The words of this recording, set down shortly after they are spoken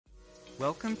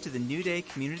Welcome to the New Day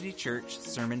Community Church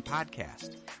Sermon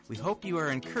Podcast. We hope you are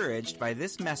encouraged by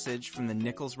this message from the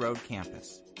Nichols Road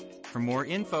campus. For more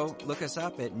info, look us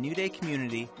up at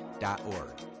newdaycommunity.org.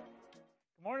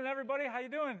 Good morning, everybody. How you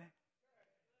doing?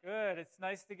 Good. It's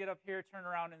nice to get up here, turn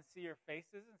around, and see your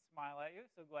faces and smile at you.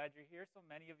 So glad you're here. So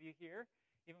many of you here,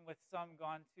 even with some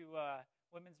gone to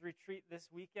women's retreat this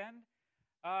weekend.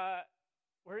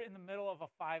 We're in the middle of a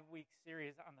 5-week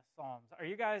series on the Psalms. Are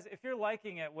you guys, if you're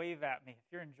liking it, wave at me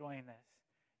if you're enjoying this.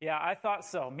 Yeah, I thought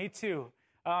so. Me too.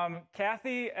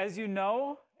 Kathy, as you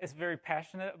know, is very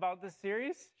passionate about this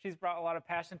series. She's brought a lot of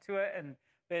passion to it and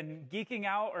been geeking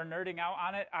out or nerding out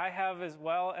on it. I have as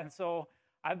well. And so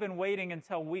I've been waiting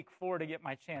until week 4 to get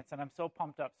my chance, and I'm so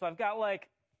pumped up. So I've got like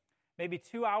maybe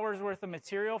 2 hours worth of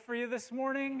material for you this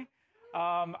morning.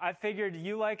 I figured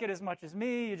you like it as much as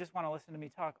me. You just want to listen to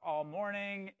me talk all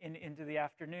morning into the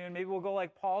afternoon. Maybe we'll go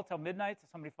like Paul till midnight so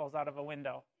somebody falls out of a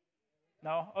window.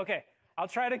 No? Okay. I'll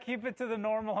try to keep it to the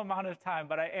normal amount of time,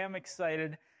 but I am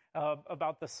excited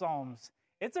about the Psalms.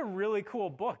 It's a really cool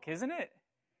book, isn't it?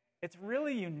 It's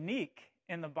really unique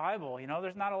in the Bible. You know,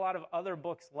 there's not a lot of other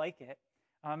books like it.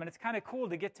 And it's kind of cool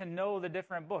to get to know the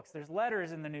different books. There's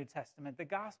letters in the New Testament. The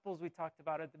Gospels we talked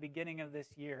about at the beginning of this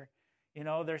year. You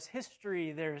know, there's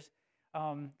history, there's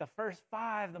the first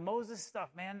 5, the Moses stuff,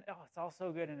 man. Oh, it's all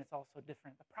so good and it's all so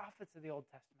different. The prophets of the Old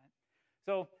Testament.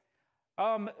 So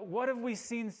what have we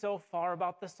seen so far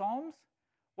about the Psalms?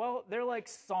 Well, they're like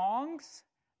songs,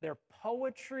 they're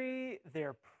poetry,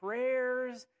 they're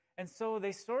prayers, and so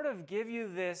they sort of give you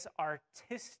this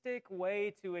artistic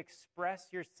way to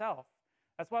express yourself.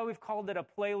 That's why we've called it a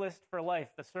playlist for life,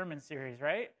 the sermon series,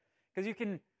 right? Because you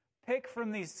can pick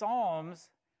from these Psalms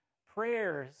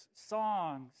prayers,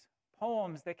 songs,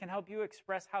 poems that can help you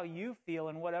express how you feel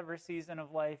in whatever season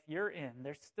of life you're in.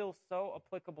 They're still so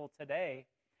applicable today.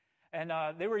 And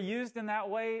they were used in that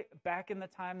way back in the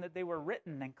time that they were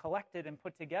written and collected and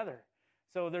put together.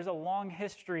 So there's a long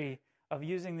history of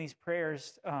using these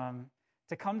prayers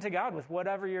to come to God with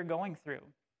whatever you're going through.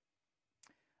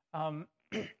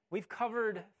 We've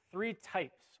covered 3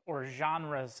 types or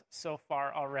genres so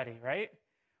far already, right?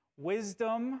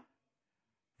 Wisdom,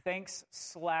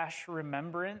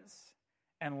 thanks/remembrance,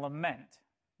 and lament.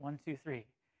 1, 2, 3.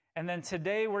 And then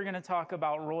today we're going to talk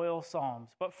about royal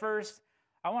psalms. But first,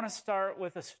 I want to start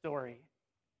with a story.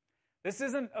 This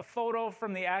isn't a photo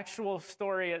from the actual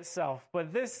story itself,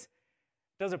 but this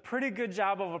does a pretty good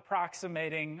job of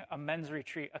approximating a men's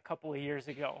retreat a couple of years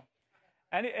ago.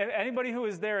 Anybody who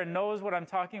is there and knows what I'm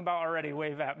talking about already,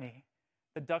 wave at me.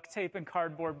 The duct tape and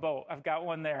cardboard boat. I've got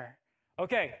one there.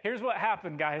 Okay, here's what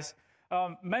happened, guys.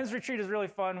 Men's retreat is really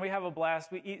fun. We have a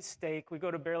blast. We eat steak. We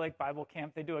go to Bear Lake Bible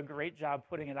Camp. They do a great job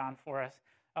putting it on for us.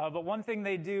 But one thing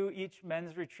they do each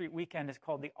men's retreat weekend is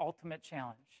called the Ultimate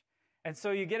Challenge. And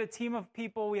so you get a team of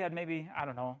people. We had maybe,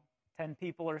 10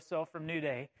 people or so from New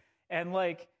Day. And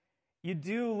you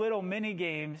do little mini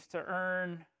games to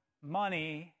earn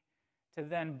money to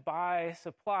then buy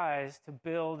supplies to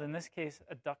build, in this case,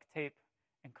 a duct tape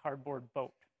and cardboard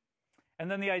boat. And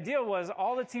then the idea was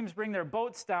all the teams bring their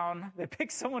boats down. They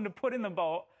pick someone to put in the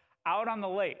boat out on the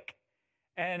lake.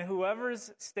 And whoever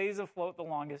stays afloat the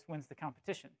longest wins the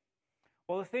competition.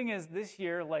 Well, the thing is, this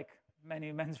year, like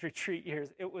many men's retreat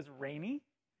years, it was rainy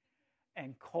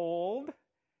and cold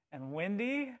and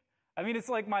windy. I mean, it's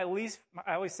like I always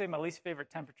say my least favorite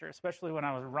temperature, especially when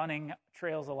I was running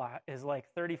trails a lot, is like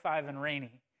 35 and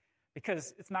rainy.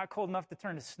 Because it's not cold enough to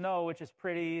turn to snow, which is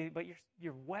pretty, but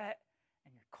you're wet.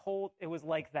 And you're cold. It was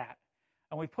like that.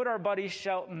 And we put our buddy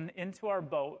Shelton into our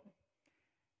boat,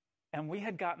 and we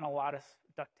had gotten a lot of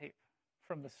duct tape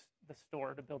from the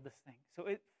store to build this thing. So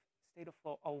it stayed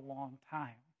afloat a long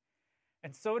time.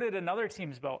 And so did another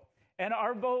team's boat. And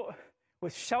our boat,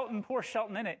 with poor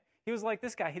Shelton in it, he was like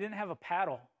this guy. He didn't have a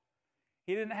paddle.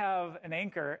 He didn't have an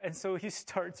anchor. And so he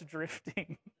starts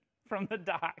drifting from the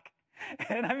dock.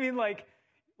 And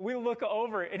we look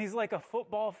over, and he's like a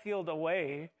football field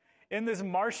away in this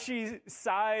marshy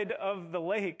side of the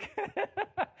lake.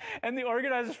 And the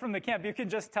organizers from the camp, you can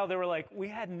just tell they were like, we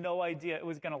had no idea it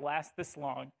was going to last this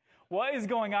long. What is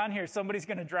going on here? Somebody's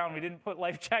going to drown. We didn't put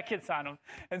life jackets on them.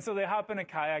 And so they hop in a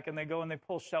kayak, and they go and they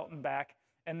pull Shelton back,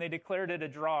 and they declared it a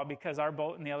draw because our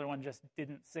boat and the other one just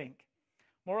didn't sink.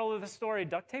 Moral of the story,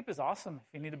 duct tape is awesome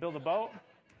if you need to build a boat.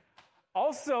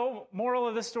 Also, moral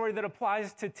of the story that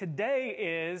applies to today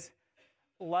is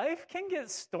life can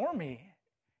get stormy.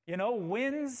 You know,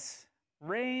 winds,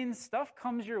 rain, stuff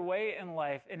comes your way in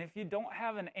life. And if you don't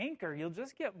have an anchor, you'll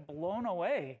just get blown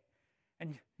away.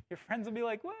 And your friends will be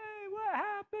like, "Wait, what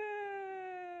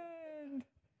happened?"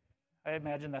 I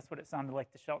imagine that's what it sounded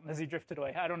like to Shelton as he drifted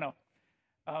away. I don't know.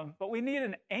 But we need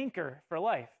an anchor for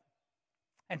life.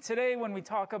 And today, when we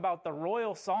talk about the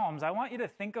royal Psalms, I want you to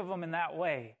think of them in that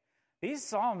way. These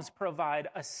Psalms provide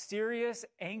a serious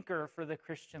anchor for the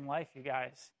Christian life, you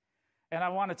guys. And I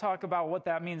want to talk about what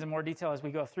that means in more detail as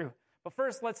we go through. But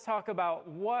first, let's talk about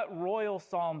what royal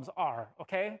Psalms are,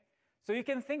 okay? So you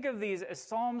can think of these as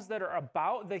Psalms that are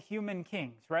about the human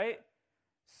kings, right?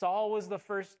 Saul was the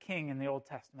first king in the Old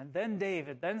Testament, then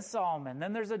David, then Solomon.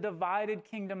 Then there's a divided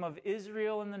kingdom of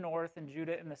Israel in the north and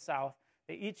Judah in the south.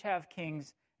 They each have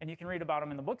kings, and you can read about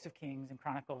them in the books of Kings and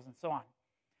Chronicles and so on.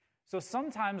 So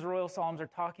sometimes royal Psalms are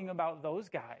talking about those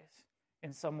guys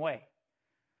in some way.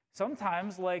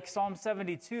 Sometimes, like Psalm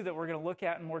 72 that we're going to look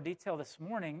at in more detail this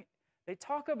morning, they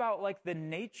talk about like the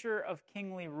nature of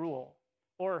kingly rule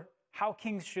or how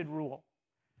kings should rule.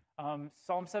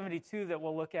 Psalm 72 that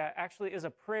we'll look at actually is a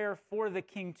prayer for the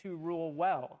king to rule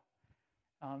well.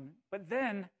 But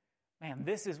then, man,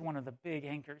 this is one of the big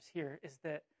anchors here, is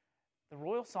that the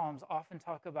royal Psalms often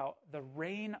talk about the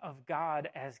reign of God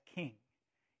as king.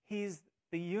 He's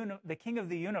the king of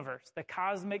the universe, the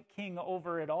cosmic king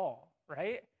over it all,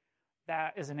 right?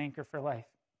 That is an anchor for life.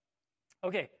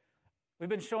 Okay, we've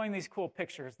been showing these cool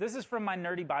pictures. This is from my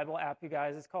Nerdy Bible app, you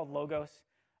guys. It's called Logos.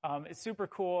 It's super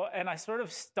cool, and I sort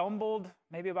of stumbled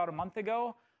maybe about a month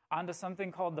ago onto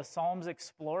something called the Psalms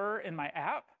Explorer in my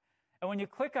app. And when you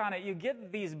click on it, you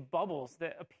get these bubbles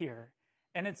that appear.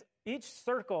 And it's each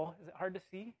circle. Is it hard to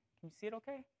see? Can you see it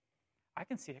okay? I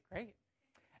can see it great.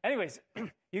 Anyways,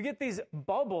 you get these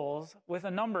bubbles with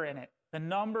a number in it. The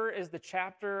number is the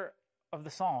chapter of the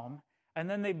psalm, and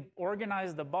then they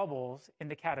organize the bubbles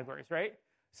into categories, right?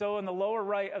 So in the lower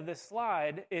right of this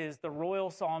slide is the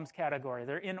Royal Psalms category.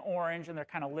 They're in orange, and they're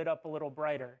kind of lit up a little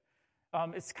brighter.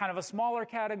 It's kind of a smaller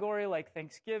category like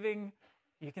Thanksgiving.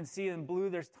 You can see in blue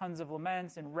there's tons of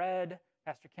laments. In red,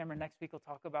 Pastor Cameron next week will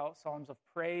talk about Psalms of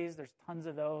praise. There's tons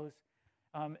of those.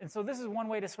 And so this is one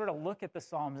way to sort of look at the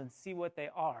Psalms and see what they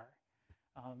are.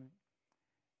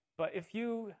 But if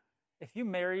you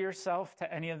marry yourself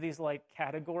to any of these like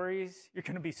categories, you're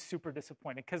going to be super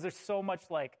disappointed because there's so much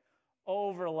like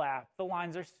overlap. The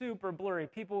lines are super blurry.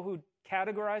 People who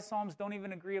categorize Psalms don't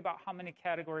even agree about how many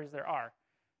categories there are.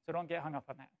 So don't get hung up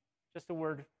on that. Just a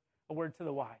word to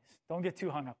the wise. Don't get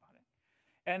too hung up on it.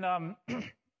 And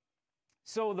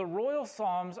so the royal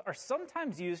Psalms are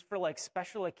sometimes used for like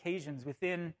special occasions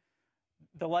within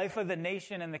the life of the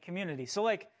nation and the community. So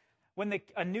like when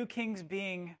a new king's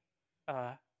being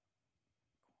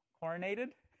coronated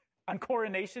on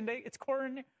Coronation Day, it's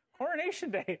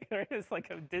Coronation Day. It's like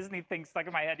a Disney thing stuck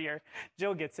in my head here.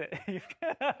 Jill gets it. It's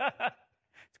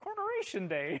Coronation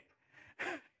Day.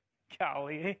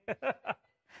 Golly.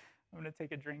 I'm going to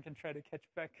take a drink and try to catch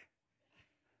back.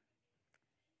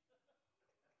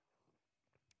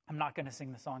 I'm not going to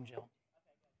sing the song, Jill.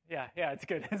 Yeah, it's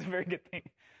good. It's a very good thing.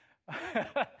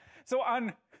 So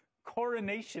on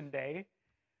Coronation Day,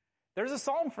 there's a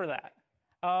psalm for that.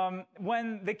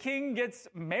 When the king gets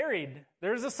married,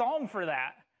 there's a psalm for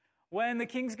that. When the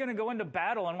king's going to go into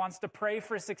battle and wants to pray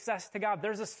for success to God,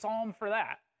 there's a psalm for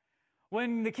that.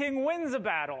 When the king wins a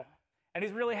battle and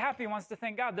he's really happy and wants to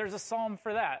thank God, there's a psalm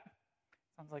for that.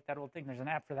 Sounds like that old thing. There's an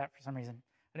app for that for some reason.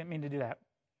 I didn't mean to do that.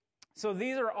 So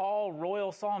these are all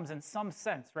royal psalms in some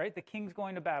sense, right? The king's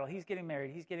going to battle. He's getting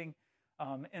married. He's getting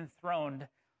enthroned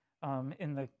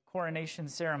in the coronation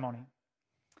ceremony.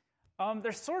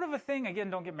 There's sort of a thing, again,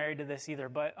 don't get married to this either,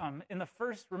 but in the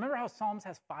first, remember how Psalms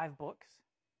has 5 books?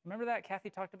 Remember that?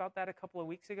 Kathy talked about that a couple of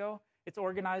weeks ago. It's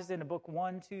organized into book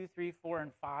 1, 2, 3, 4,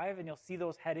 and 5, and you'll see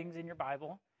those headings in your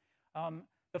Bible.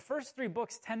 The first 3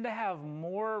 books tend to have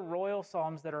more royal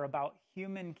psalms that are about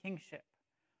human kingship.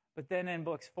 But then in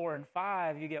books 4 and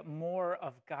 5, you get more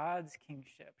of God's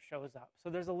kingship shows up. So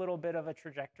there's a little bit of a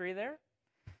trajectory there.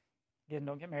 Again,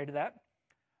 don't get married to that.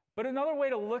 But another way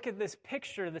to look at this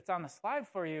picture that's on the slide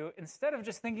for you, instead of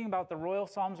just thinking about the royal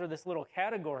psalms or this little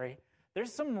category,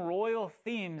 there's some royal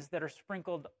themes that are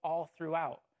sprinkled all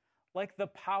throughout. Like the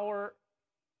power...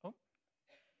 Oh,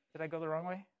 did I go the wrong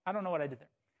way? I don't know what I did there.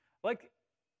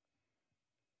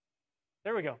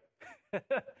 There we go.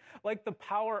 Like the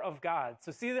power of God.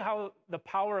 So see how the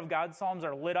power of God psalms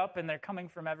are lit up and they're coming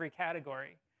from every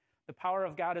category. The power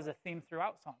of God is a theme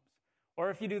throughout Psalms. Or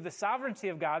if you do the sovereignty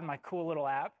of God, my cool little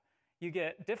app, you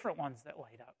get different ones that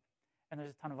light up. And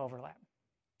there's a ton of overlap.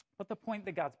 But the point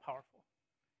that God's powerful.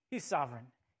 He's sovereign.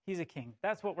 He's a king.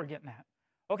 That's what we're getting at.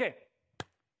 Okay.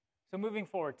 So moving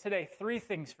forward, today, 3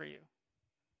 things for you.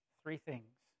 3 things.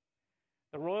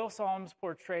 The royal Psalms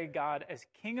portray God as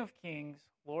King of Kings,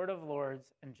 Lord of Lords,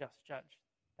 and just judge.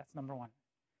 That's number 1.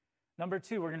 Number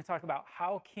 2, we're going to talk about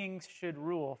how kings should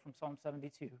rule from Psalm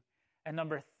 72. And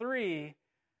number 3,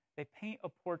 they paint a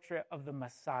portrait of the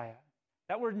Messiah.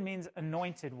 That word means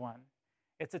anointed one.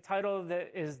 It's a title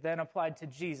that is then applied to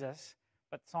Jesus,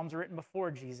 but Psalms are written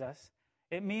before Jesus.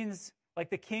 It means like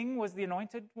the king was the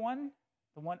anointed one,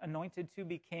 the one anointed to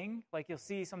be king. Like you'll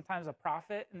see sometimes a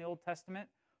prophet in the Old Testament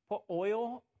put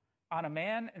oil on a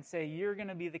man and say, you're going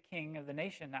to be the king of the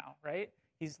nation now, right?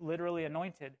 He's literally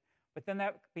anointed. But then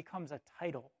that becomes a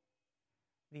title,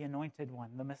 the anointed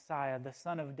one, the Messiah, the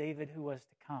son of David who was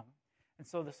to come. And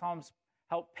so the Psalms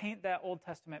help paint that Old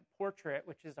Testament portrait,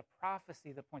 which is a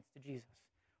prophecy that points to Jesus,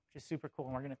 which is super cool.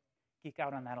 And we're going to geek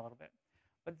out on that a little bit.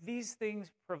 But these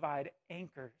things provide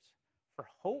anchors for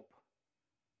hope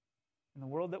in the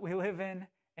world that we live in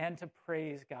and to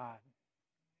praise God.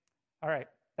 All right,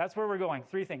 that's where we're going.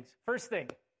 3 things. First thing,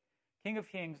 King of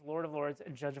Kings, Lord of Lords,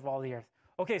 and Judge of all the earth.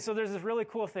 Okay, so there's this really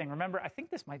cool thing. Remember, I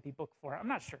think this might be book 4. I'm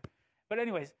not sure. But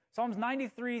anyways, Psalms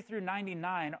 93 through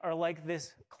 99 are like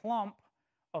this clump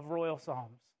of royal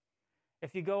psalms.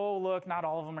 If you go look, not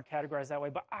all of them are categorized that way,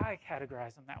 but I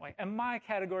categorize them that way. And my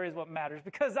category is what matters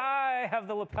because I have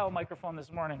the lapel microphone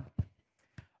this morning.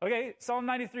 Okay, Psalm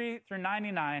 93 through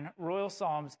 99, royal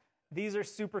psalms. These are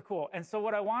super cool. And so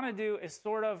what I want to do is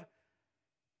sort of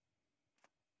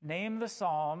name the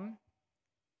psalm,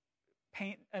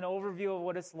 paint an overview of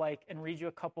what it's like, and read you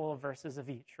a couple of verses of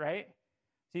each, right?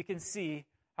 So you can see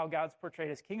how God's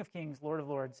portrayed as King of Kings, Lord of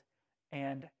Lords,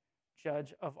 and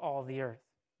Judge of all the earth.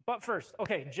 But first,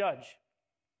 okay, judge.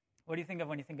 What do you think of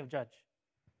when you think of judge?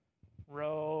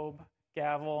 Robe,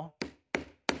 gavel,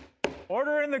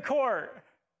 order in the court.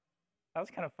 That was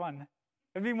kind of fun.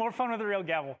 It'd be more fun with a real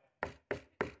gavel.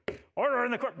 Order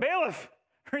in the court. Bailiff,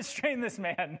 restrain this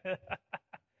man.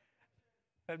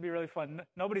 That'd be really fun.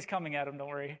 Nobody's coming at him, don't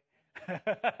worry.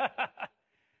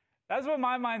 That's what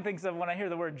my mind thinks of when I hear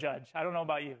the word judge. I don't know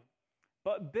about you.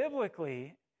 But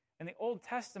biblically, in the Old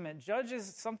Testament, judge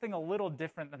is something a little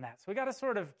different than that. So we got to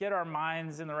sort of get our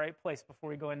minds in the right place before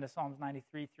we go into Psalms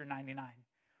 93 through 99.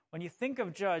 When you think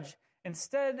of judge,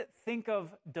 instead think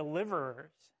of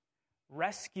deliverers,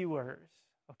 rescuers,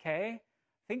 okay?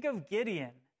 Think of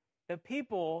Gideon. The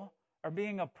people are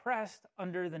being oppressed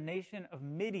under the nation of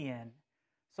Midian,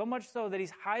 so much so that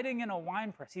he's hiding in a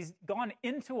wine press. He's gone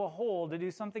into a hole to do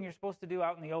something you're supposed to do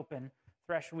out in the open,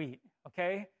 thresh wheat,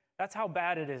 okay? That's how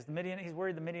bad it is. He's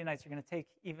worried the Midianites are going to take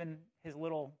even his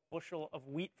little bushel of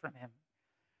wheat from him.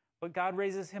 But God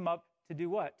raises him up to do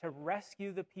what? To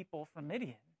rescue the people from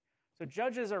Midian. So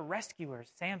judges are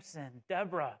rescuers. Samson,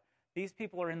 Deborah, these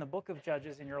people are in the book of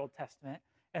Judges in your Old Testament,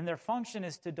 and their function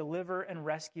is to deliver and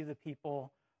rescue the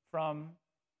people from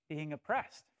being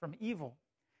oppressed, from evil.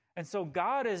 And so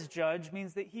God as judge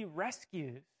means that he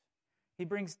rescues. He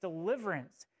brings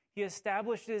deliverance. He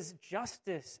establishes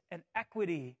justice and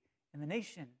equity in the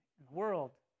nation, in the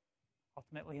world,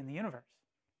 ultimately in the universe.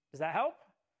 Does that help?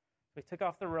 We took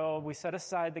off the robe. We set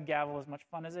aside the gavel, as much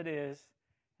fun as it is.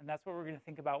 And that's what we're going to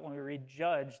think about when we read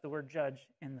judge, the word judge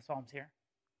in the Psalms here.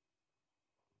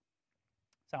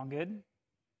 Sound good?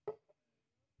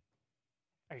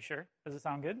 Are you sure? Does it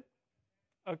sound good?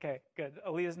 Okay, good.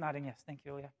 Aaliyah's nodding yes. Thank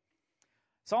you, Aaliyah.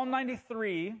 Psalm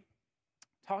 93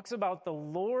 talks about the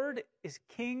Lord is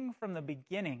king from the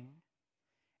beginning,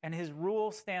 and his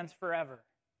rule stands forever.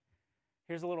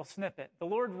 Here's a little snippet. The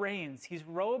Lord reigns. He's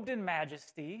robed in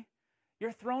majesty.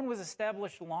 Your throne was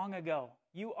established long ago.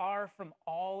 You are from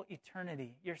all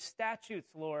eternity. Your statutes,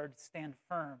 Lord, stand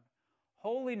firm.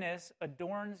 Holiness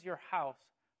adorns your house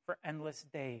for endless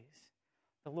days.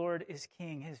 The Lord is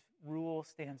king. His rule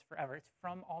stands forever. It's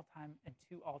from all time and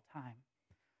to all time.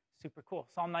 Super cool.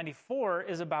 Psalm 94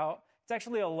 is it's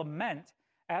actually a lament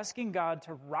asking God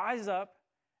to rise up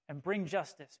and bring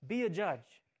justice. Be a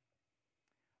judge.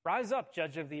 Rise up,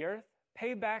 judge of the earth.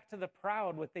 Pay back to the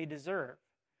proud what they deserve.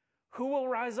 Who will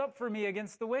rise up for me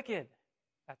against the wicked?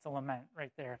 That's a lament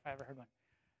right there, if I ever heard one.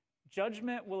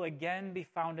 Judgment will again be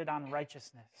founded on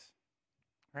righteousness.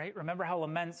 Right? Remember how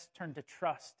laments turn to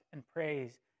trust and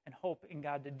praise and hope in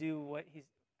God to do what he's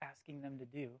asking them to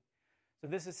do. So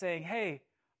this is saying, hey,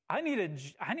 I need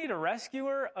a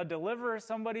rescuer, a deliverer,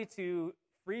 somebody to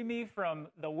free me from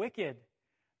the wicked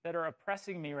that are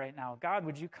oppressing me right now. God,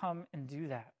 would you come and do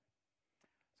that?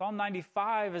 Psalm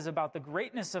 95 is about the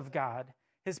greatness of God,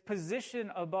 his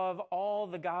position above all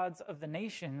the gods of the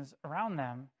nations around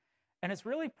them. And it's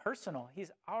really personal.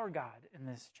 He's our God in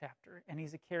this chapter, and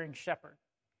he's a caring shepherd.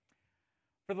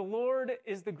 For the Lord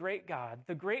is the great God,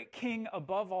 the great King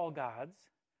above all gods.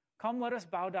 Come, let us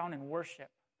bow down and worship.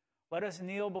 Let us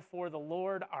kneel before the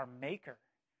Lord, our Maker,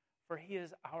 for he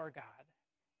is our God,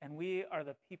 and we are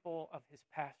the people of his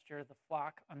pasture, the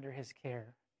flock under his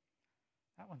care.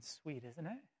 That one's sweet, isn't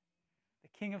it?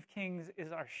 The King of Kings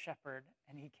is our shepherd,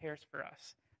 and he cares for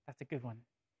us. That's a good one.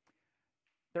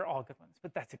 They're all good ones,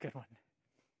 but that's a good one.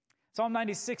 Psalm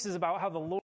 96 is about how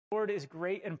the Lord is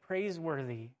great and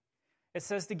praiseworthy. It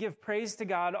says to give praise to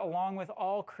God along with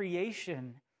all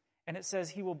creation, and it says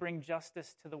he will bring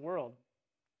justice to the world.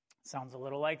 Sounds a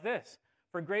little like this.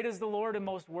 For great is the Lord and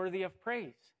most worthy of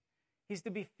praise. He's to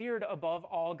be feared above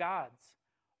all gods.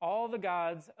 All the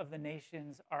gods of the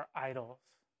nations are idols.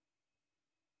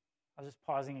 I was just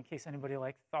pausing in case anybody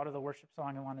thought of the worship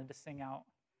song and wanted to sing out.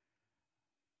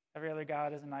 Every other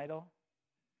god is an idol.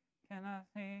 Can I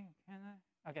sing? Can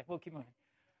I? Okay, we'll keep moving.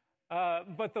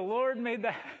 But the Lord made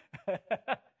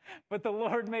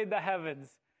the heavens.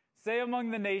 Say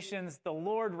among the nations, the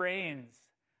Lord reigns.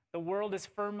 The world is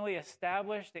firmly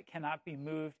established. It cannot be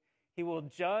moved. He will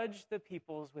judge the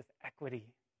peoples with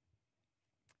equity.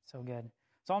 So good.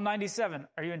 Psalm 97.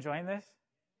 Are you enjoying this?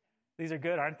 These are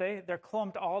good, aren't they? They're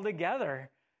clumped all together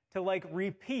to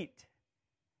repeat,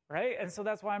 right? And so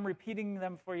that's why I'm repeating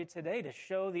them for you today, to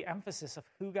show the emphasis of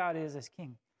who God is as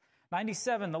king.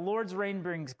 97, the Lord's reign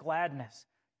brings gladness,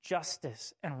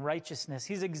 justice, and righteousness.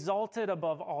 He's exalted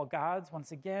above all gods.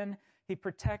 Once again, he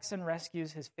protects and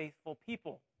rescues his faithful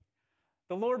people.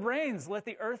 The Lord reigns. Let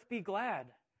the earth be glad.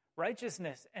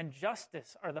 Righteousness and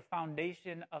justice are the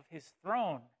foundation of his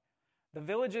throne. The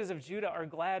villages of Judah are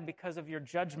glad because of your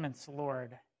judgments,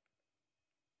 Lord.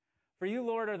 For you,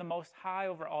 Lord, are the most high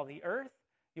over all the earth.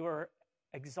 You are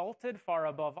exalted far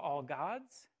above all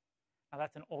gods. Now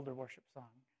that's an older worship song.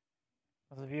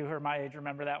 Those of you who are my age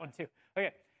remember that one too.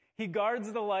 Okay. He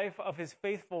guards the life of his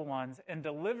faithful ones and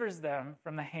delivers them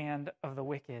from the hand of the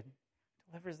wicked.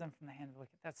 Delivers them from the hand of the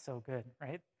wicked. That's so good,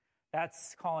 right?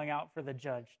 That's calling out for the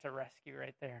judge to rescue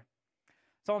right there.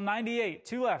 Psalm 98,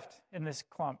 two left in this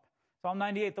clump. Psalm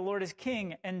 98, the Lord is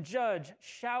king and judge.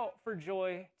 Shout for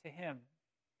joy to him.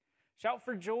 Shout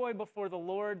for joy before the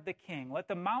Lord the King. Let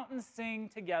the mountains sing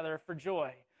together for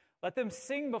joy. Let them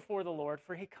sing before the Lord,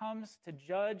 for he comes to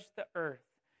judge the earth.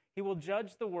 He will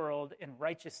judge the world in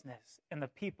righteousness and the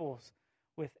peoples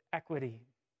with equity.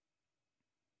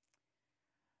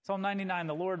 Psalm 99,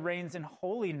 the Lord reigns in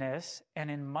holiness and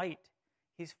in might.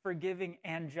 He's forgiving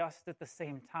and just at the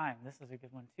same time. This is a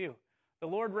good one too. The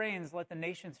Lord reigns, let the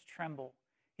nations tremble.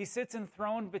 He sits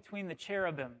enthroned between the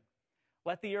cherubim.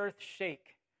 Let the earth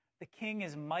shake. The king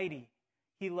is mighty.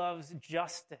 He loves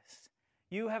justice.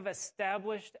 You have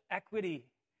established equity.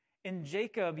 In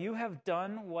Jacob, you have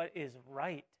done what is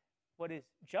right, what is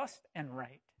just and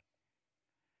right.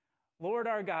 Lord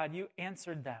our God, you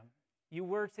answered them. You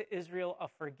were to Israel a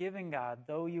forgiving God,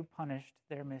 though you punished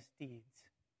their misdeeds.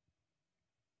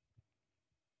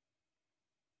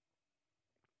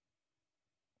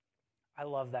 I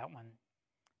love that one.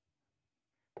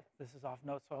 This is off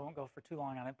notes, so I won't go for too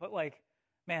long on it. But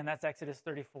man, that's Exodus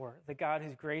 34. The God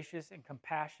who's gracious and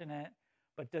compassionate,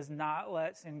 but does not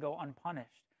let sin go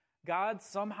unpunished. God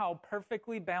somehow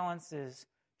perfectly balances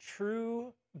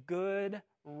true, good,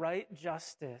 right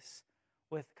justice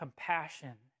with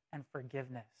compassion and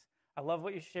forgiveness. I love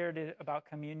what you shared about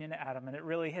communion, Adam, and it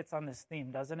really hits on this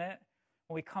theme, doesn't it?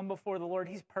 When we come before the Lord,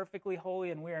 he's perfectly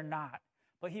holy and we are not.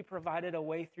 But he provided a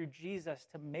way through Jesus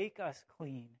to make us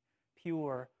clean,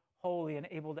 pure, holy, and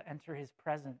able to enter his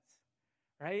presence,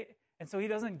 right? And so he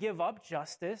doesn't give up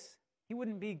justice. He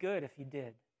wouldn't be good if he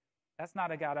did. That's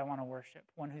not a God I want to worship,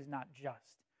 one who's not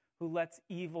just, who lets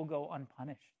evil go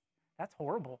unpunished. That's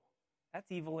horrible.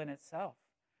 That's evil in itself.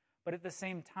 But at the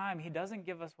same time, he doesn't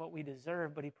give us what we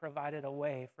deserve, but he provided a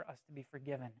way for us to be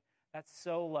forgiven. That's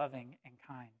so loving and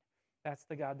kind. That's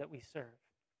the God that we serve.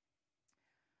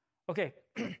 Okay,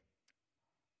 I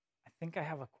think I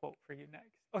have a quote for you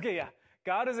next. Okay, yeah.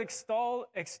 God is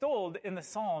extolled in the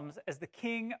Psalms as the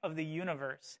king of the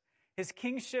universe. His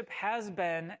kingship has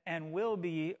been and will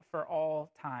be for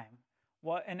all time.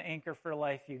 What an anchor for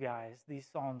life, you guys, these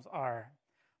Psalms are.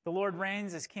 The Lord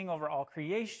reigns as king over all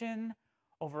creation,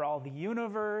 over all the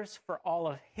universe, for all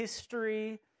of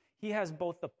history. He has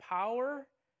both the power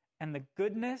and the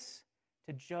goodness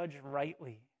to judge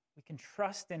rightly. We can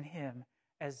trust in him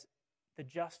as the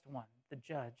just one, the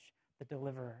judge, the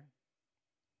deliverer.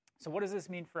 So what does this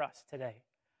mean for us today?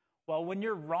 Well, when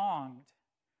you're wronged,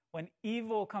 when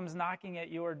evil comes knocking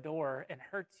at your door and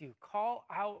hurts you, call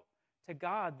out to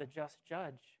God, the just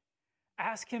judge.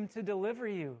 Ask him to deliver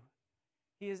you.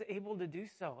 He is able to do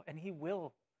so, and he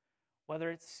will,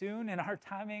 whether it's soon in our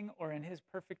timing or in his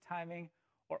perfect timing,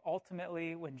 or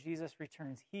ultimately when Jesus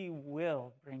returns. He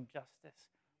will bring justice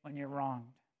when you're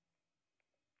wronged.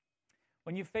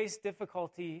 When you face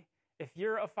difficulty, if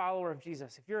you're a follower of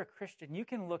Jesus, if you're a Christian, you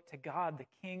can look to God, the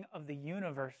King of the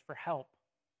universe, for help.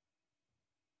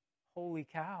 Holy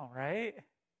cow, right?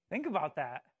 Think about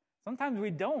that. Sometimes we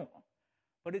don't,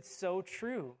 but it's so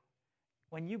true.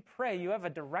 When you pray, you have a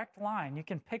direct line. You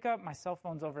can pick up, my cell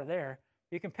phone's over there.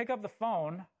 You can pick up the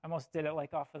phone. I almost did it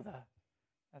like off of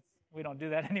we don't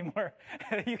do that anymore.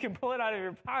 You can pull it out of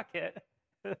your pocket.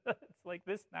 It's like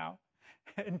this now.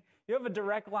 And you have a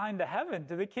direct line to heaven,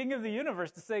 to the King of the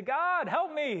universe, to say, God,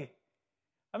 help me.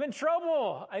 I'm in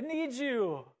trouble. I need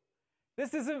you.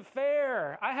 This isn't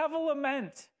fair. I have a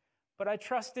lament, but I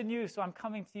trust in you, so I'm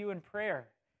coming to you in prayer.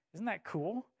 Isn't that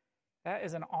cool? That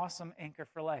is an awesome anchor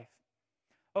for life.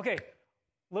 Okay,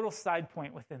 little side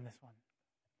point within this one.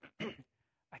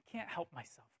 I can't help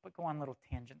myself but go on little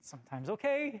tangents sometimes,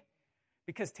 okay?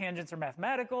 Because tangents are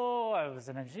mathematical. I was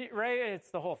an engineer, right? It's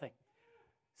the whole thing.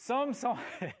 Some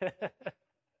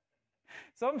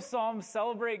psalms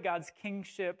celebrate God's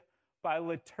kingship by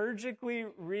liturgically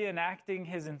reenacting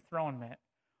his enthronement.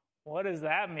 What does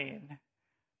that mean?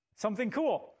 Something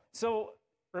cool. So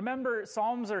remember,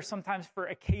 psalms are sometimes for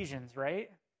occasions,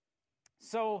 right?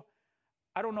 So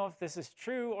I don't know if this is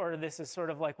true or this is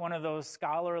sort of like one of those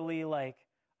scholarly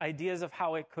ideas of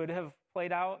how it could have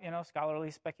played out, scholarly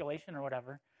speculation or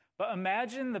whatever. But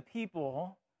imagine the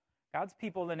people, God's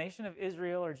people, the nation of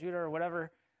Israel or Judah or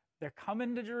whatever, they're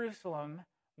coming to Jerusalem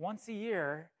once a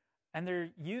year, and they're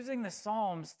using the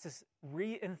Psalms to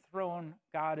re-enthrone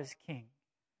God as king,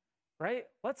 right?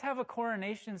 Let's have a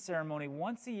coronation ceremony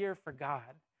once a year for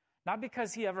God, not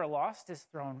because he ever lost his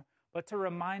throne, but to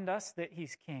remind us that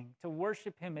he's king, to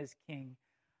worship him as king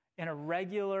in a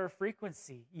regular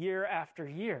frequency, year after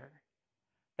year.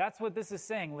 That's what this is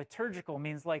saying. Liturgical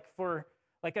means like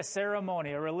a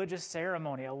ceremony, a religious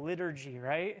ceremony, a liturgy,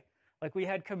 right? Like we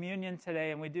had communion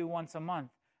today and we do once a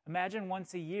month. Imagine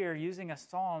once a year using a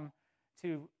psalm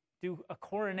to do a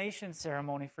coronation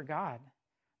ceremony for God.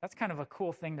 That's kind of a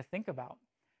cool thing to think about.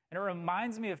 And it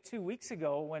reminds me of 2 weeks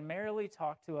ago when Marilee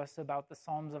talked to us about the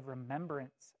Psalms of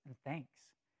remembrance and thanks,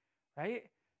 right?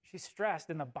 She stressed,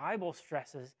 and the Bible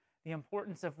stresses, the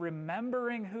importance of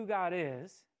remembering who God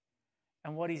is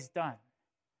and what he's done.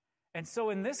 And so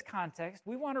in this context,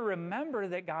 we want to remember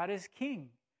that God is king,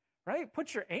 right?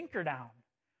 Put your anchor down.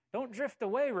 Don't drift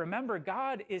away. Remember,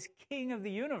 God is king of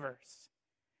the universe.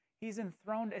 He's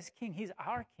enthroned as king. He's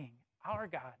our king, our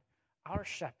God, our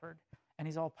shepherd, and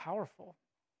he's all powerful.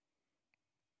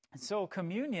 And so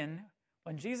communion,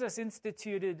 when Jesus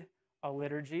instituted a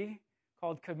liturgy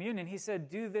called communion, he said,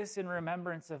 do this in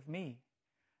remembrance of me.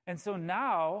 And so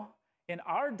now, in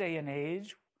our day and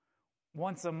age,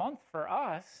 once a month for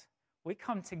us, we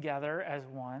come together as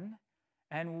one,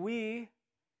 and we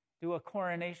do a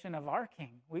coronation of our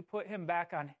king. We put him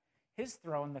back on his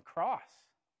throne, the cross,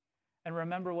 and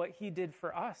remember what he did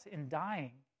for us in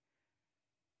dying,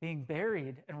 being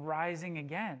buried, and rising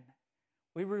again.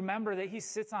 We remember that he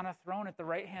sits on a throne at the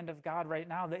right hand of God right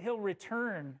now, that he'll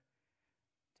return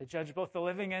to judge both the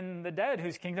living and the dead,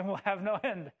 whose kingdom will have no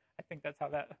end. I think that's how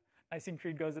that Nicene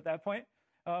Creed goes at that point.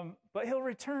 But he'll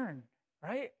return,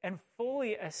 right? And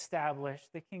fully establish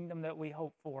the kingdom that we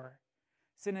hope for.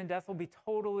 Sin and death will be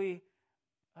totally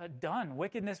done.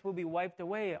 Wickedness will be wiped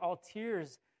away. All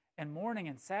tears and mourning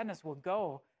and sadness will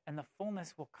go, and the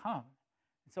fullness will come.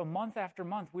 And so month after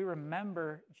month, we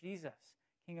remember Jesus,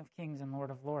 King of Kings and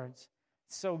Lord of Lords.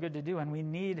 It's so good to do, and we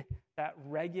need that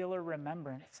regular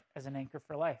remembrance as an anchor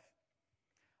for life.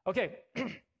 Okay,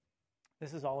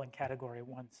 this is all in category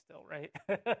 1 still, right?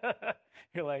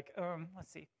 You're like,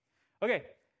 let's see. Okay,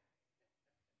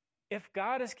 if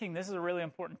God is king, this is a really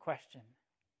important question.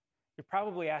 You're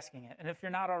probably asking it, and if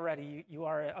you're not already, you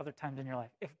are at other times in your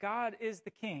life. If God is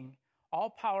the king,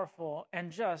 all-powerful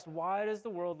and just, why does the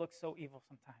world look so evil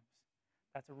sometimes?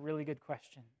 That's a really good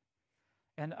question.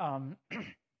 And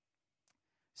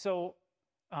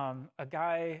a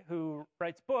guy who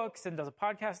writes books and does a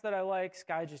podcast that I like,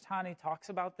 Skye Jethani, talks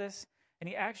about this, and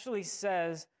he actually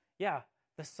says, yeah,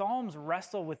 the Psalms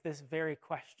wrestle with this very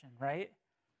question, right?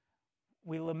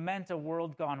 We lament a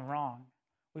world gone wrong.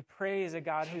 We praise a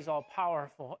God who's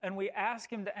all-powerful, and we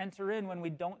ask him to enter in when we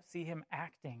don't see him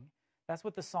acting. That's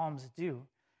what the Psalms do.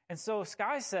 And so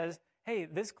Skye says, hey,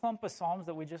 this clump of Psalms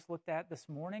that we just looked at this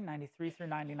morning, 93 through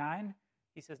 99,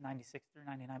 he says 96 through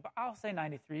 99, but I'll say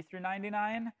 93 through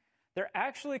 99, they're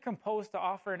actually composed to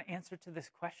offer an answer to this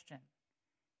question,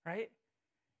 right?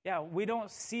 Yeah, we don't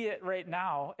see it right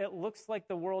now. It looks like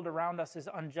the world around us is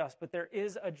unjust, but there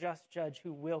is a just judge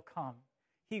who will come.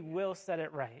 He will set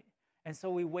it right. And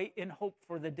so we wait in hope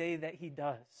for the day that he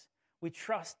does. We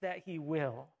trust that he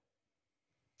will.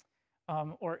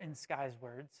 Or in Skye's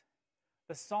words,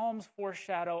 the Psalms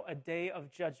foreshadow a day of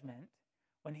judgment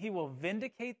when he will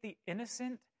vindicate the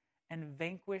innocent and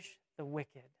vanquish the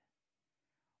wicked.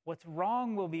 What's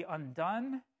wrong will be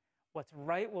undone. What's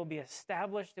right will be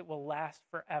established. It will last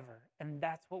forever. And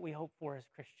that's what we hope for as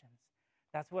Christians.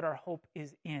 That's what our hope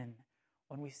is in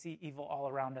when we see evil all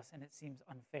around us and it seems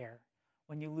unfair.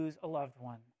 When you lose a loved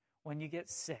one, when you get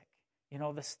sick,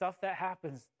 the stuff that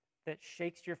happens that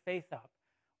shakes your faith up.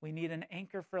 We need an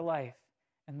anchor for life,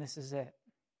 and this is it.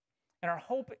 And our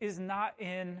hope is not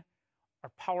in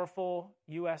our powerful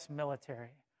U.S.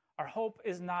 military. Our hope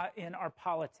is not in our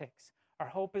politics. Our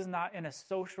hope is not in a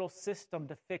social system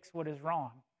to fix what is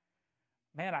wrong.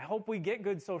 Man, I hope we get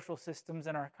good social systems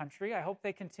in our country. I hope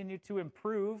they continue to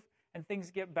improve and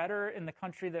things get better in the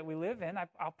country that we live in.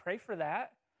 I'll pray for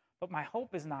that. But my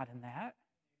hope is not in that.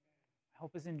 My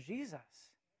hope is in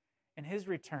Jesus, in his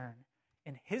return,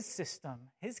 in his system,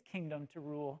 his kingdom to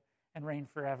rule and reign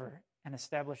forever and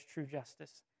establish true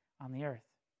justice on the earth.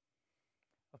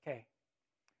 Okay,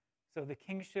 so the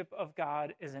kingship of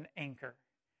God is an anchor.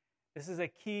 This is a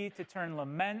key to turn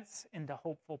laments into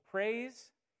hopeful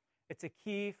praise. It's a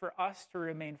key for us to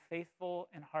remain faithful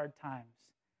in hard times,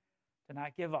 to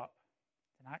not give up,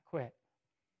 to not quit,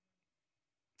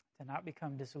 to not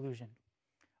become disillusioned.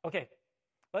 Okay,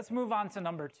 let's move on to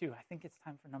number 2. I think it's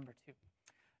time for number 2.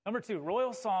 Number 2,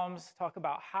 royal psalms talk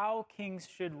about how kings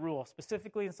should rule.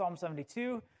 Specifically in Psalm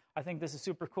 72, I think this is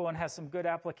super cool and has some good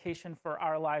application for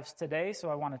our lives today, so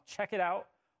I want to check it out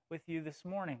with you this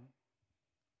morning.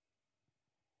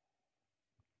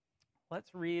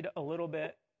 Let's read a little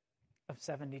bit of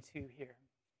 72 here.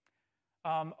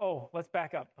 Let's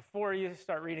back up. Before you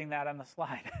start reading that on the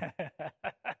slide,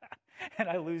 and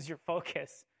I lose your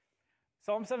focus.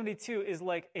 Psalm 72 is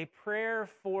like a prayer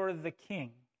for the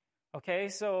king, okay?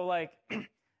 So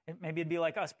maybe it'd be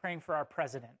like us praying for our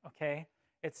president, okay?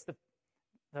 It's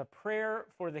the prayer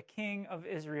for the king of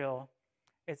Israel.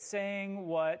 It's saying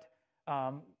what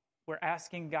we're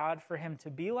asking God for him to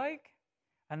be like,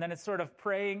 and then it's sort of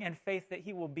praying in faith that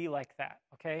he will be like that,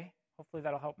 okay? Hopefully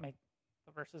that'll help make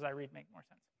the verses I read make more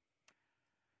sense.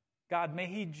 God, may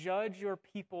he judge your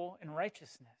people in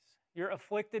righteousness, your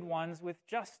afflicted ones with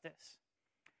justice.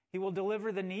 He will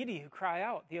deliver the needy who cry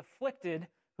out, the afflicted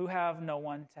who have no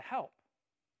one to help.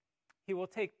 He will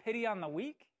take pity on the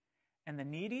weak and the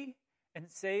needy and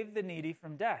save the needy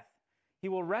from death. He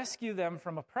will rescue them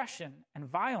from oppression and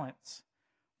violence,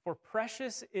 for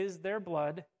precious is their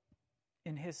blood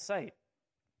in his sight.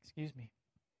 Excuse me.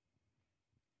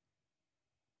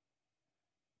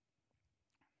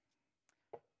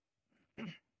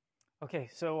 Okay,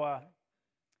 so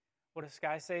what does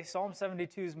Sky say? Psalm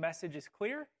 72's message is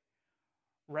clear.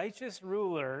 Righteous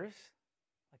rulers,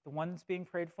 like the ones being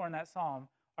prayed for in that psalm,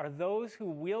 are those who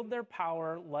wield their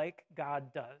power like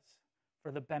God does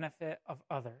for the benefit of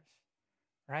others,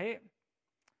 right?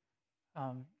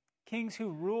 Kings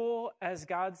who rule as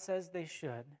God says they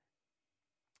should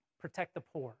protect the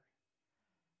poor.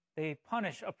 They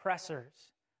punish oppressors,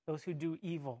 those who do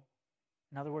evil.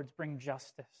 In other words, bring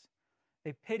justice.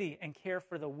 They pity and care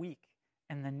for the weak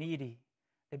and the needy.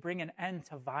 They bring an end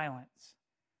to violence.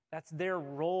 That's their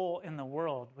role in the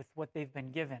world with what they've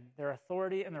been given. Their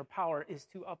authority and their power is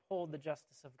to uphold the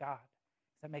justice of God.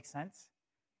 Does that make sense?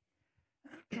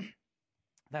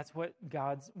 That's what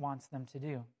God wants them to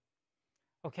do.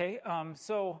 Okay,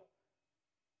 so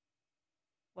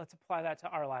let's apply that to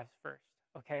our lives first,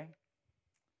 okay?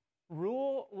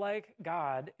 Rule like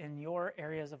God in your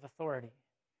areas of authority.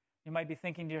 You might be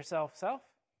thinking to yourself, self.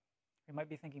 You might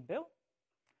be thinking, Bill,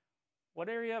 what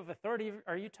area of authority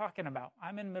are you talking about?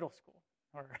 I'm in middle school,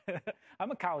 or I'm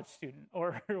a college student,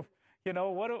 or,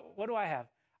 what do I have?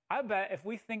 I bet if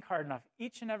we think hard enough,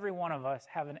 each and every one of us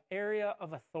have an area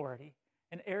of authority,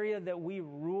 an area that we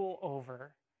rule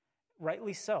over,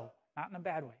 rightly so, not in a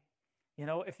bad way.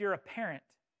 If you're a parent,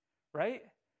 right,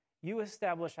 you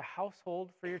establish a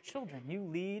household for your children. You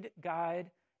lead,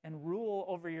 guide, and rule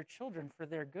over your children for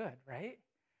their good, right?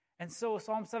 And so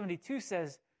Psalm 72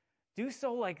 says, do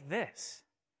so like this.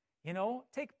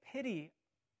 Take pity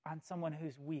on someone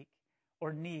who's weak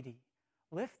or needy.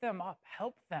 Lift them up,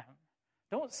 help them.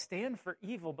 Don't stand for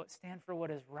evil, but stand for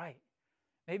what is right.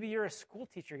 Maybe you're a school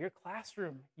teacher, your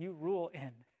classroom you rule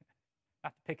in.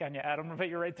 Not to pick on you, Adam, but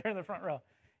you're right there in the front row.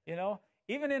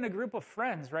 Even in a group of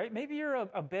friends, right? Maybe you're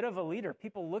a bit of a leader.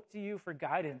 People look to you for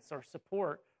guidance or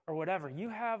support or whatever. You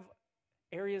have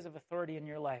areas of authority in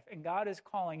your life, and God is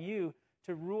calling you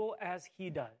to rule as he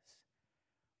does,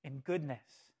 in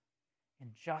goodness,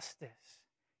 in justice,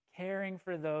 caring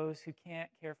for those who can't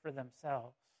care for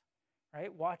themselves,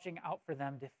 right? Watching out for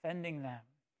them, defending them.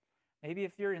 Maybe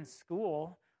if you're in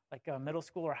school, like middle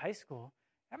school or high school,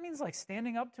 that means like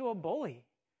standing up to a bully,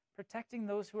 protecting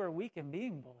those who are weak and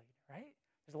being bullied, right?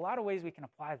 There's a lot of ways we can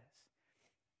apply this.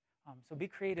 So be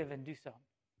creative and do so.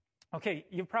 Okay,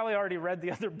 you've probably already read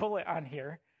the other bullet on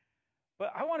here,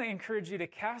 but I want to encourage you to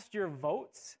cast your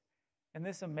votes in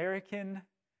this American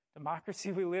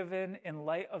democracy we live in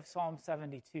light of Psalm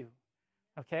 72.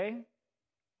 Okay?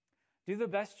 Do the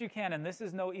best you can, and this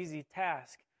is no easy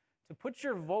task, to put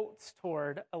your votes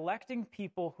toward electing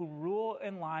people who rule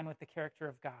in line with the character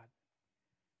of God.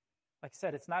 Like I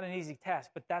said, it's not an easy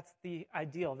task, but that's the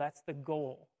ideal. That's the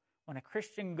goal. When a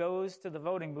Christian goes to the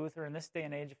voting booth, or in this day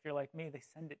and age, if you're like me, they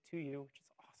send it to you, which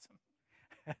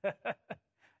is awesome.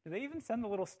 Do they even send the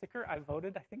little sticker, I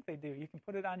voted? I think they do. You can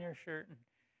put it on your shirt and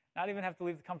not even have to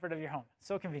leave the comfort of your home.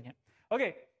 So convenient.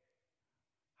 Okay.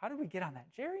 How did we get on that?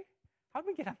 Jerry? How did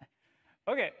we get on that?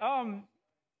 Okay.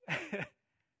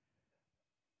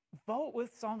 Vote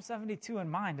with Psalm 72 in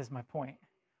mind is my point.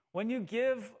 When you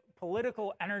give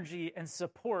political energy and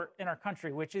support in our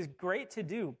country, which is great to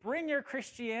do, bring your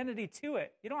Christianity to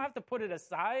it. You don't have to put it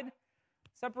aside.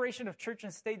 Separation of church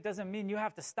and state doesn't mean you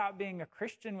have to stop being a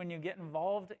Christian when you get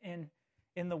involved in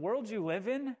the world you live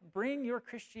in. Bring your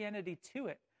Christianity to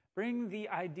it. Bring the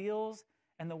ideals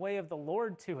and the way of the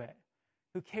Lord to it,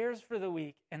 who cares for the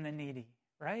weak and the needy,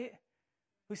 right?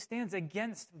 Who stands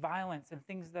against violence and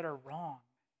things that are wrong,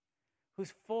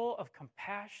 who's full of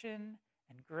compassion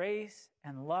and grace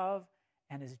and love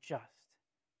and is just.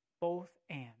 Both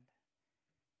and.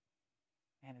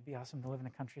 Man, it'd be awesome to live in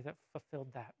a country that fulfilled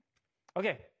that.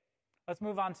 Okay, let's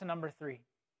move on to number 3.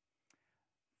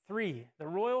 3, the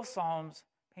Royal Psalms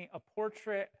paint a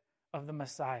portrait of the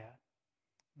Messiah.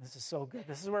 This is so good.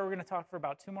 This is where we're going to talk for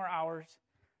about 2 more hours.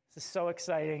 This is so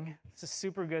exciting. This is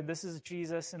super good. This is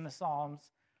Jesus in the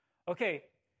Psalms. Okay,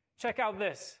 check out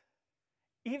this.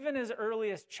 Even as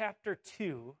early as chapter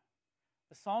 2,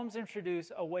 the Psalms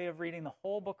introduce a way of reading the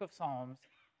whole book of Psalms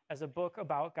as a book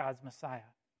about God's Messiah.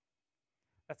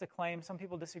 That's a claim. Some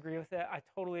people disagree with it. I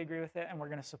totally agree with it, and we're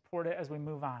going to support it as we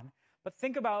move on. But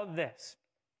think about this.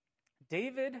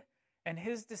 David and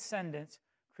his descendants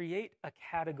create a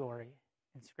category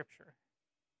in Scripture.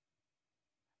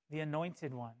 The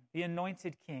anointed one, the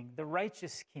anointed king, the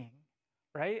righteous king,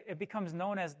 right? It becomes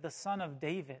known as the Son of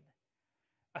David.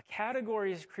 A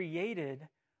category is created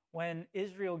when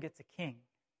Israel gets a king.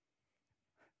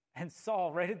 And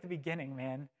Saul, right at the beginning,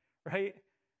 man, right,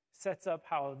 sets up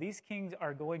how these kings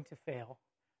are going to fail.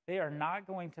 They are not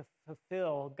going to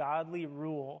fulfill godly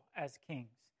rule as kings.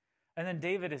 And then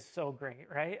David is so great,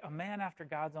 right? A man after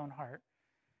God's own heart.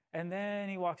 And then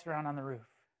he walks around on the roof,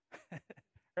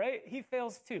 right? He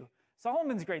fails too.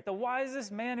 Solomon's great, the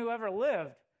wisest man who ever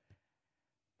lived.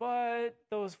 But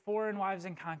those foreign wives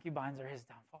and concubines are his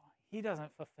downfall. He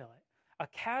doesn't fulfill it. A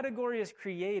category is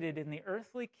created in the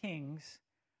earthly kings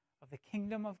of the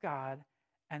kingdom of God,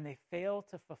 and they fail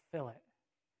to fulfill it.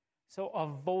 So a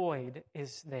void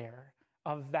is there,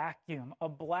 a vacuum, a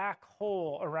black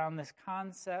hole around this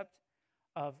concept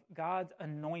of God's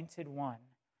anointed one.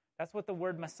 That's what the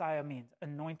word Messiah means,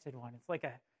 anointed one. It's like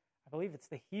I believe it's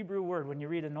the Hebrew word. When you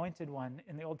read anointed one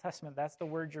in the Old Testament, that's the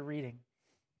word you're reading.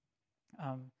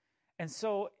 And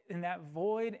so in that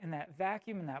void, in that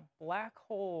vacuum, in that black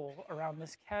hole around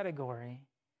this category,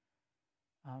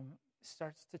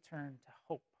 starts to turn to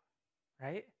hope,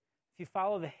 right? If you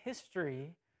follow the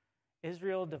history,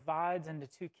 Israel divides into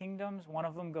 2 kingdoms. One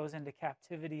of them goes into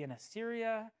captivity in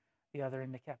Assyria, the other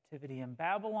into captivity in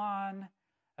Babylon.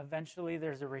 Eventually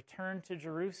there's a return to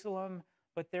Jerusalem,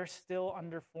 but they're still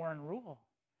under foreign rule.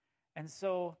 And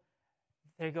so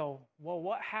they go, well,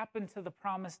 what happened to the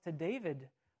promise to David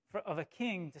of a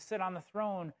king to sit on the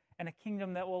throne and a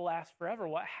kingdom that will last forever?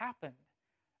 What happened?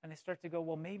 And they start to go,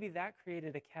 well, maybe that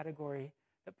created a category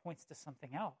that points to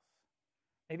something else.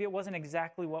 Maybe it wasn't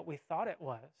exactly what we thought it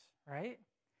was, right?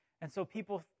 And so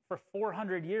people, for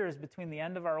 400 years between the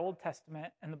end of our Old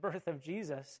Testament and the birth of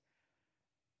Jesus,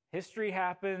 history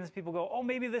happens, people go, oh,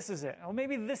 maybe this is it. Oh,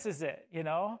 maybe this is it, you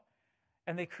know?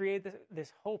 And they create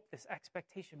this hope, this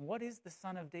expectation. What is the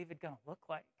Son of David going to look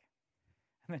like?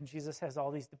 And then Jesus has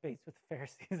all these debates with the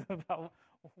Pharisees about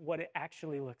what it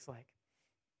actually looks like.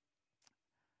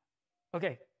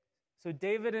 Okay, so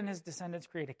David and his descendants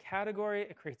create a category,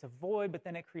 it creates a void, but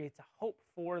then it creates a hope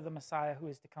for the Messiah who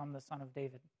is to come, the Son of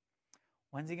David.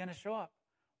 When's he going to show up?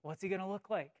 What's he going to look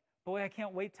like? Boy, I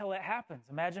can't wait till it happens.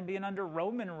 Imagine being under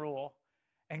Roman rule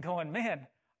and going, man,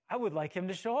 I would like him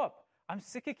to show up. I'm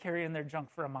sick of carrying their junk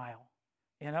for a mile,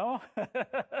 you know?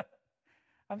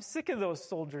 I'm sick of those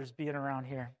soldiers being around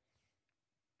here.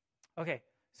 Okay,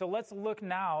 so let's look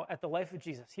now at the life of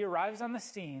Jesus. He arrives on the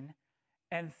scene,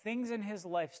 and things in his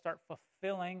life start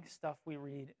fulfilling stuff we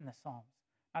read in the Psalms.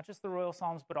 Not just the Royal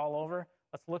Psalms, but all over.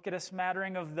 Let's look at a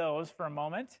smattering of those for a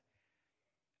moment.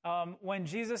 When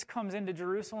Jesus comes into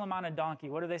Jerusalem on a donkey,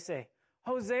 what do they say?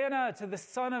 Hosanna to the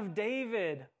Son of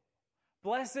David.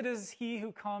 Blessed is he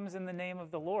who comes in the name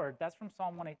of the Lord. That's from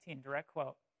Psalm 118, direct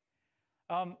quote.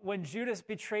 When Judas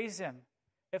betrays him,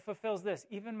 it fulfills this.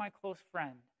 Even my close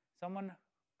friend, someone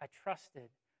I trusted,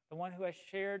 the one who has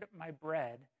shared my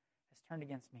bread, has turned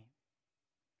against me.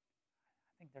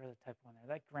 I think there was a typo in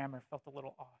there. That grammar felt a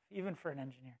little off, even for an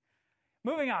engineer.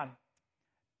 Moving on.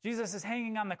 Jesus is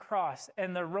hanging on the cross,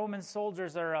 and the Roman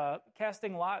soldiers are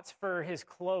casting lots for his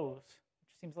clothes,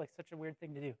 which seems like such a weird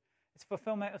thing to do. It's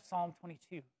fulfillment of Psalm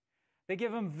 22. They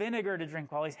give him vinegar to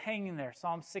drink while he's hanging there,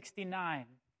 Psalm 69.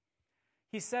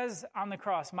 He says on the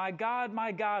cross, my God,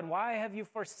 why have you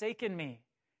forsaken me?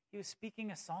 He was speaking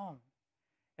a psalm.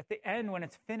 At the end, when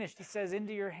it's finished, he says,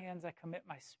 into your hands I commit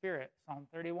my spirit, Psalm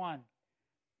 31.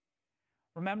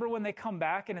 Remember when they come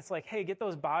back and it's like, hey, get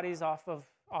those bodies off of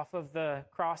the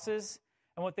crosses?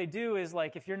 And what they do is,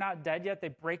 like, if you're not dead yet, they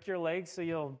break your legs so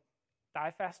you'll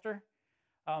die faster.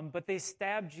 But they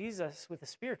stab Jesus with a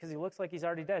spear because he looks like he's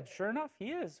already dead. Sure enough, he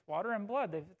is. Water and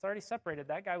blood, it's already separated.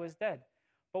 That guy was dead.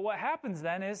 But what happens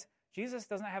then is Jesus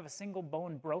doesn't have a single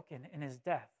bone broken in his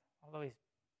death, although he's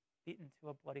beaten to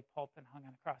a bloody pulp and hung on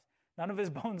a cross. None of his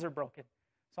bones are broken.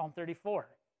 Psalm 34.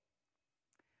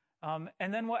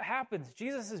 And then what happens?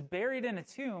 Jesus is buried in a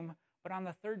tomb, but on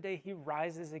the third day he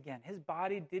rises again. His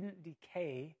body didn't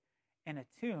decay in a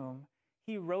tomb.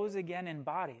 He rose again in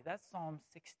body. That's Psalm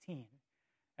 16.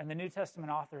 And the New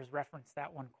Testament authors reference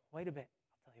that one quite a bit.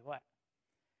 I'll tell you what.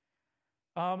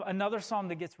 Another psalm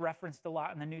that gets referenced a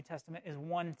lot in the New Testament is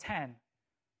 110.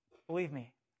 Believe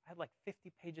me, I had like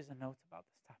 50 pages of notes about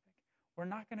this topic. We're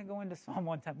not going to go into Psalm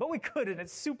 110, but we could, and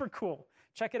it's super cool.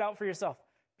 Check it out for yourself.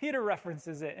 Peter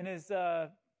references it in his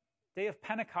Day of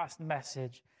Pentecost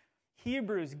message.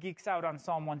 Hebrews geeks out on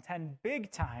Psalm 110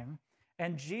 big time,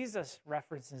 and Jesus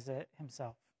references it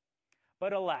himself.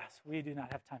 But alas, we do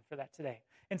not have time for that today.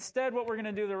 Instead, what we're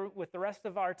going to do with the rest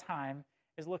of our time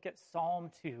is look at Psalm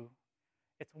 2.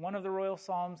 It's one of the royal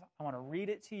psalms. I want to read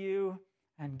it to you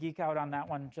and geek out on that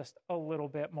one just a little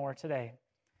bit more today.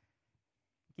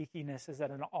 Geekiness is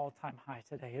at an all-time high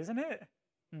today, isn't it?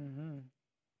 Mm-hmm.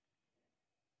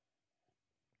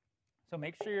 So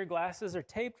make sure your glasses are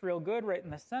taped real good right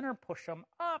in the center. Push them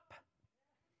up.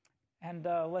 And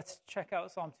let's check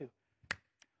out Psalm 2.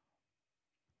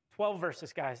 12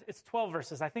 verses, guys. It's 12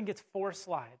 verses. I think it's 4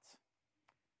 slides.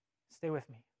 Stay with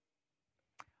me.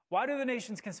 Why do the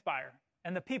nations conspire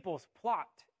and the peoples plot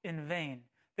in vain?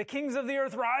 The kings of the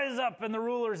earth rise up and the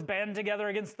rulers band together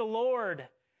against the Lord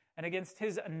and against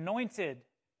his anointed,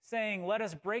 saying, let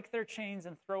us break their chains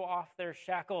and throw off their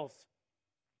shackles.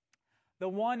 The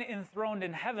one enthroned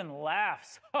in heaven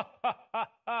laughs. Ha, ha, ha,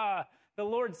 ha. The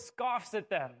Lord scoffs at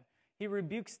them. He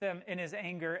rebukes them in his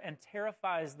anger and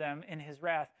terrifies them in his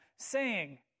wrath,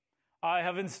 saying, I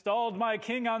have installed my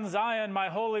king on Zion, my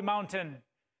holy mountain.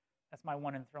 That's my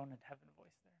one enthroned in heaven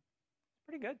voice there. It's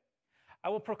pretty good. I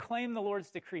will proclaim the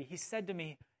Lord's decree. He said to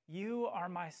me, you are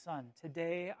my son.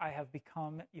 Today I have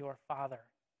become your father.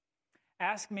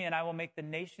 Ask me, and I will make the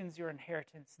nations your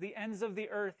inheritance, the ends of the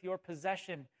earth your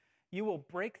possession. You will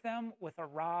break them with a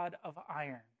rod of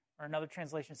iron. Or another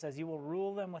translation says, you will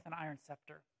rule them with an iron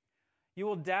scepter. You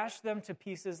will dash them to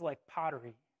pieces like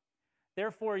pottery.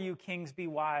 Therefore, you kings, be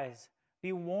wise.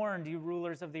 Be warned, you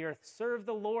rulers of the earth. Serve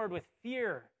the Lord with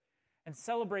fear and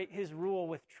celebrate his rule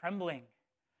with trembling.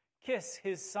 Kiss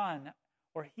his son,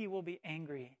 or he will be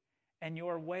angry, and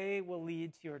your way will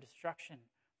lead to your destruction,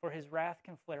 for his wrath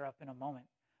can flare up in a moment.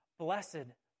 Blessed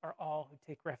are all who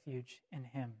take refuge in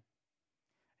him.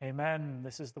 Amen.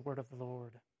 This is the word of the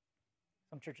Lord.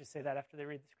 Some churches say that after they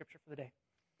read the scripture for the day.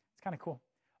 It's kind of cool.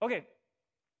 Okay.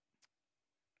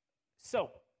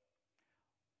 So,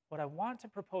 what I want to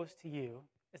propose to you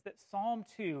is that Psalm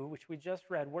 2, which we just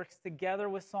read, works together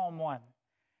with Psalm 1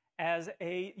 as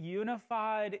a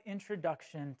unified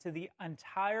introduction to the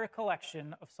entire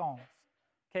collection of Psalms.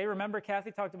 Okay, remember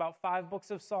Kathy talked about 5 books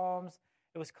of Psalms.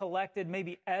 It was collected,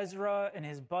 maybe Ezra and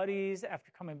his buddies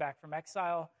after coming back from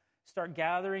exile start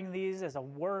gathering these as a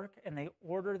work, and they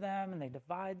order them and they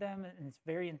divide them, and it's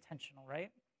very intentional,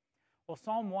 right? Well,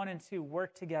 Psalm 1 and 2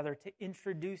 work together to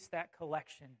introduce that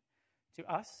collection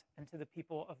to us and to the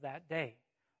people of that day,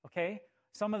 okay?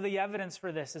 Some of the evidence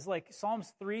for this is like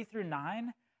Psalms 3 through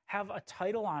 9 have a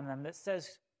title on them that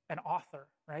says an author,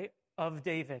 right, of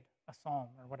David, a psalm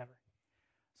or whatever.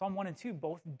 Psalm 1 and 2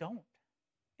 both don't.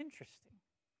 Interesting.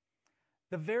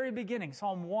 The very beginning,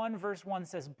 Psalm 1 verse 1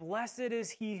 says, blessed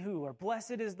is he who, or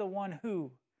blessed is the one who.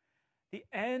 The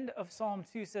end of Psalm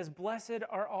 2 says, blessed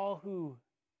are all who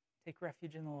take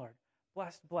refuge in the Lord.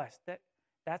 Blessed, blessed. That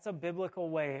That's a biblical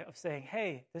way of saying,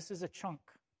 hey, this is a chunk.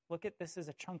 Look at this as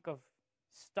a chunk of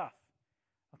stuff,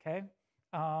 okay?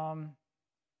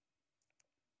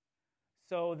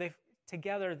 So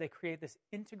together they create this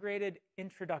integrated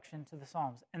introduction to the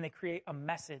Psalms, and they create a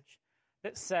message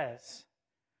that says,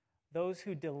 those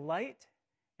who delight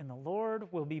in the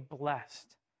Lord will be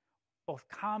blessed. Both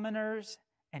commoners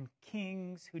and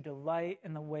kings who delight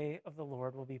in the way of the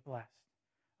Lord will be blessed.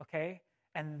 Okay?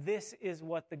 And this is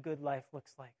what the good life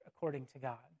looks like according to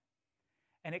God.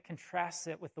 And it contrasts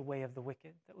it with the way of the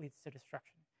wicked that leads to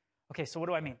destruction. Okay, so what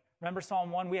do I mean? Remember Psalm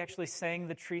 1? We actually sang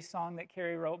the tree song that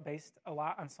Carrie wrote based a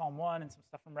lot on Psalm 1 and some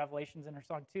stuff from Revelations in her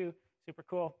song 2. Super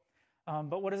cool.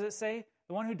 But what does it say?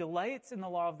 The one who delights in the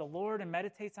law of the Lord and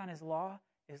meditates on his law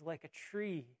is like a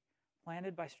tree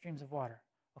planted by streams of water.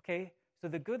 Okay? So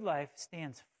the good life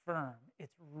stands firm.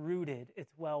 It's rooted.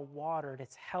 It's well-watered.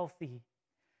 It's healthy.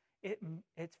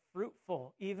 It's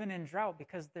fruitful, even in drought,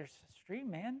 because there's a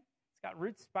stream, man. It's got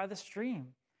roots by the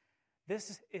stream.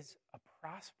 This is a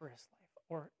prosperous life,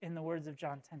 or in the words of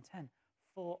John 10:10,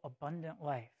 full, abundant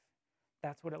life.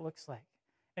 That's what it looks like.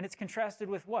 And it's contrasted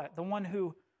with what? The one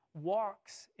who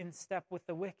walks in step with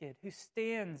the wicked, who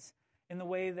stands in the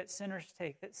way that sinners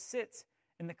take, that sits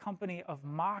in the company of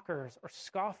mockers or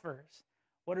scoffers.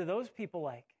 What are those people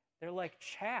like? They're like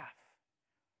chaff,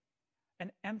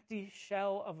 an empty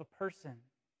shell of a person.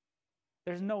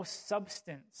 There's no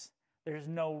substance. There's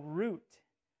no root.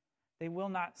 They will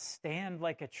not stand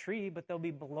like a tree, but they'll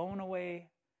be blown away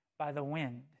by the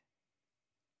wind.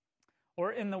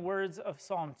 Or in the words of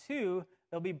Psalm 2,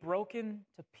 they'll be broken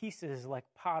to pieces like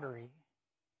pottery.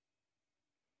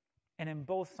 And in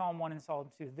both Psalm 1 and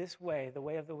Psalm 2, this way, the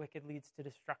way of the wicked leads to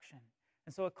destruction.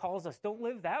 And so it calls us, don't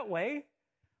live that way.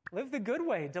 Live the good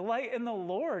way. Delight in the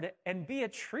Lord and be a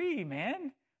tree,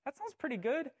 man. That sounds pretty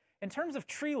good. In terms of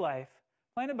tree life,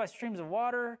 planted by streams of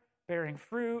water, bearing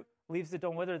fruit, leaves that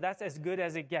don't wither, that's as good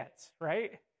as it gets,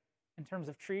 right? In terms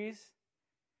of trees,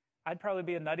 I'd probably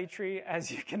be a nutty tree,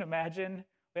 as you can imagine.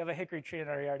 We have a hickory tree in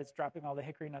our yard. It's dropping all the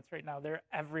hickory nuts right now. They're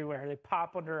everywhere. They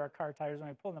pop under our car tires when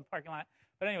we pull in the parking lot.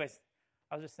 But anyways,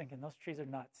 I was just thinking, those trees are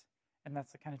nuts, and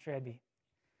that's the kind of tree I'd be.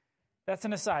 That's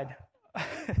an aside.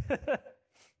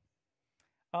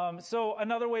 So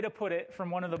another way to put it from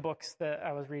one of the books that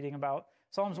I was reading about,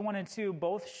 Psalms 1 and 2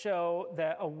 both show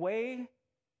that a way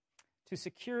to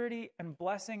security and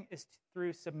blessing is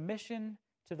through submission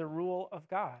to the rule of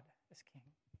God as king.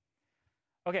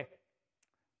 Okay,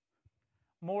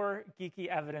 more geeky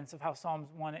evidence of how Psalms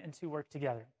 1 and 2 work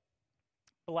together.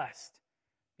 Blessed,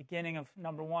 beginning of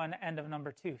number 1, end of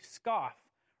number 2. Scoff,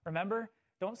 remember?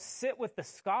 Don't sit with the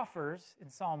scoffers in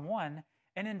Psalm 1.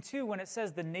 And in 2, when it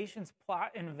says the nations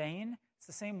plot in vain, it's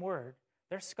the same word.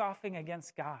 They're scoffing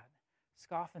against God.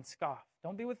 Scoff and scoff.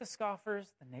 Don't be with the scoffers.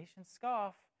 The nations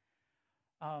scoff.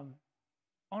 Oh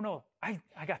no, I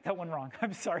got that one wrong.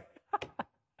 I'm sorry.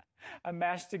 I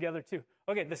mashed together 2.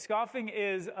 Okay, the scoffing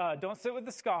is don't sit with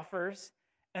the scoffers,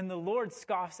 and the Lord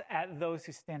scoffs at those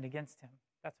who stand against him.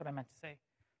 That's what I meant to say.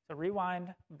 So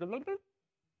rewind,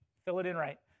 fill it in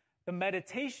right. The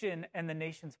meditation and the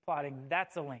nations plotting,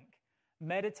 that's a link.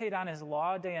 Meditate on his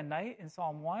law day and night in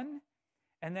Psalm 1.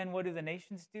 And then what do the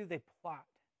nations do? They plot.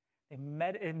 It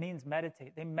means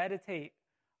meditate. They meditate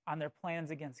on their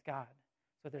plans against God.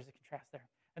 So there's a contrast there.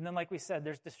 And then like we said,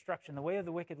 there's destruction. The way of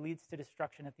the wicked leads to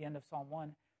destruction at the end of Psalm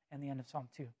 1 and the end of Psalm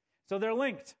 2. So they're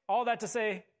linked. All that to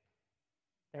say,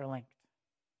 they're linked.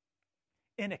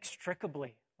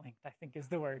 Inextricably linked, I think is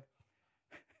the word.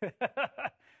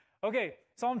 Okay,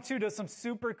 Psalm 2 does some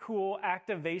super cool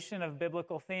activation of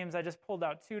biblical themes. I just pulled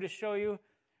out 2 to show you.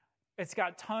 It's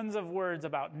got tons of words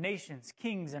about nations,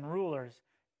 kings, and rulers.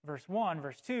 Verse 1,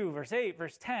 verse 2, verse 8,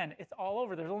 verse 10. It's all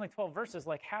over. There's only 12 verses.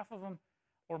 Like half of them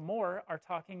or more are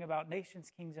talking about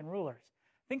nations, kings, and rulers.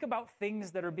 Think about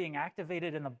things that are being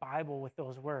activated in the Bible with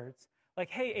those words.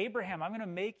 Like, hey, Abraham, I'm going to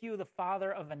make you the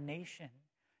father of a nation.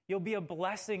 You'll be a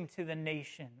blessing to the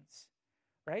nations.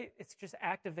 Right? It's just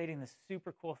activating this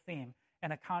super cool theme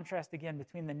and a contrast again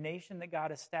between the nation that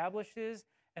God establishes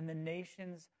and the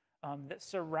nations that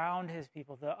surround his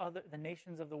people, the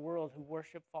nations of the world who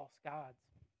worship false gods.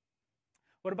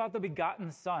 What about the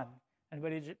begotten Son?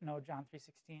 Anybody know John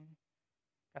 3:16?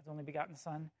 God's only begotten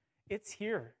Son. It's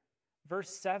here. Verse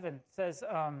 7 says,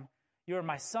 you are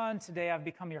my son, today I've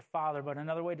become your father. But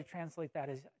another way to translate that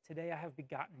is, today I have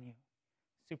begotten you.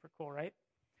 Super cool, right?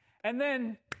 And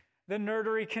then the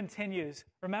nerdery continues.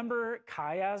 Remember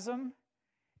chiasm?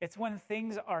 It's when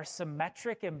things are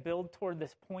symmetric and build toward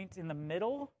this point in the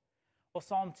middle. Well,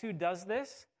 Psalm 2 does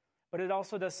this, but it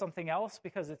also does something else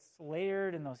because it's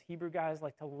layered, and those Hebrew guys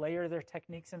like to layer their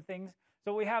techniques and things.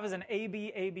 So what we have is an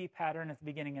A-B pattern at the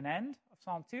beginning and end of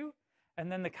Psalm 2,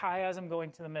 and then the chiasm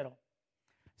going to the middle.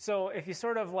 So if you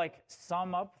sort of like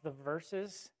sum up the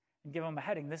verses and give them a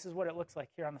heading, this is what it looks like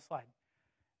here on the slide.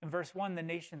 In verse 1, the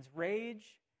nations rage.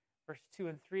 Verse 2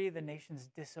 and 3, the nations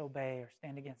disobey or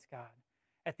stand against God.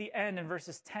 At the end, in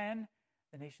verses 10,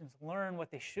 the nations learn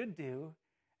what they should do.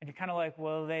 And you're kind of like,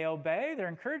 will they obey? They're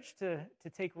encouraged to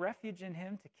take refuge in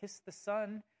him, to kiss the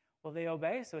Son. Will they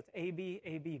obey? So it's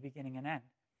A-B, beginning and end.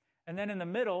 And then in the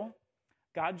middle,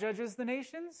 God judges the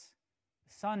nations.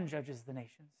 The Son judges the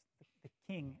nations. The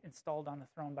king installed on the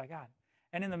throne by God.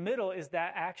 And in the middle is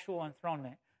that actual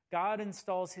enthronement. God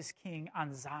installs his king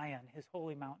on Zion, his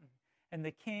holy mountain. And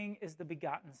the king is the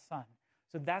begotten Son.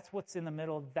 So that's what's in the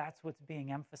middle. That's what's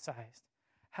being emphasized.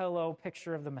 Hello,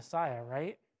 picture of the Messiah,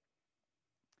 right?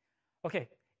 Okay,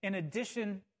 in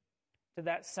addition to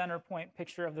that center point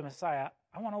picture of the Messiah,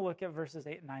 I want to look at verses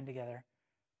 8 and 9 together.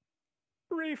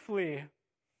 Briefly,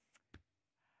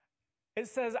 it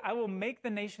says, I will make the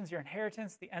nations your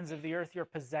inheritance, the ends of the earth your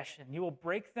possession. You will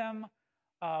break them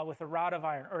with a rod of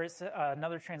iron. Or it's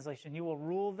another translation, you will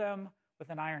rule them with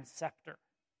an iron scepter.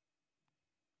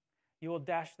 You will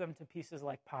dash them to pieces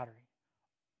like pottery.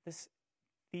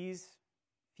 These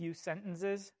few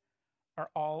sentences are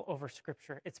all over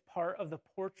Scripture. It's part of the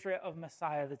portrait of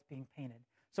Messiah that's being painted.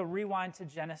 So rewind to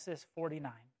Genesis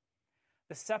 49.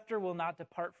 The scepter will not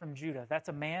depart from Judah. That's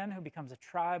a man who becomes a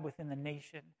tribe within the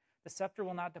nation. The scepter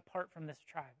will not depart from this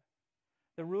tribe.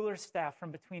 The ruler's staff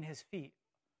from between his feet.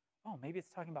 Oh, maybe it's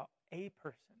talking about a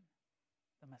person,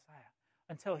 the Messiah.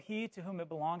 Until he to whom it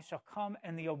belongs shall come,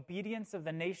 and the obedience of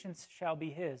the nations shall be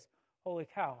his. Holy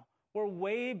cow. We're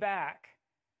way back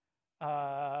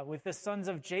with the sons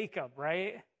of Jacob,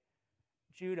 right?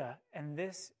 Judah. And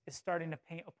this is starting to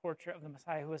paint a portrait of the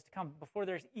Messiah who is to come before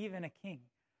there's even a king.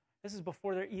 This is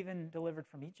before they're even delivered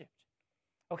from Egypt.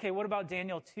 Okay, what about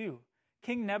Daniel 2?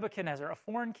 King Nebuchadnezzar, a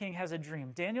foreign king, has a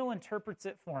dream. Daniel interprets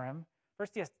it for him.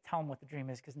 First, he has to tell him what the dream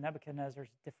is because Nebuchadnezzar is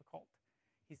difficult.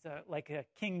 He's like a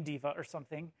king diva or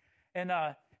something.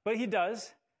 But he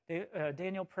does.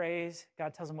 Daniel prays.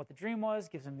 God tells him what the dream was,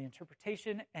 gives him the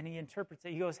interpretation, and he interprets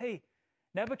it. He goes, hey,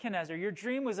 Nebuchadnezzar, your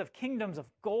dream was of kingdoms of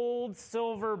gold,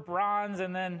 silver, bronze,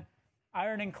 and then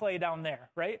iron and clay down there,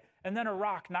 right? And then a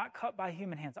rock not cut by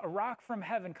human hands. A rock from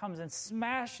heaven comes and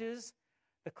smashes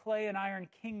the clay and iron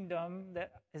kingdom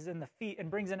that is in the feet and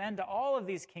brings an end to all of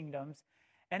these kingdoms,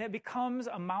 and it becomes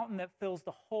a mountain that fills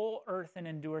the whole earth and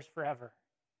endures forever.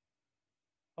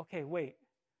 Okay, wait.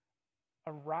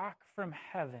 A rock from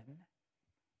heaven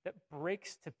that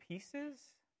breaks to pieces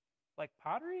like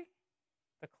pottery?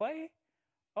 The clay?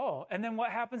 Oh, and then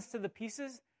what happens to the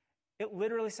pieces? It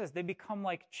literally says they become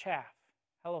like chaff.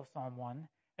 Hello, Psalm 1.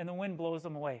 And the wind blows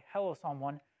them away. Hello, Psalm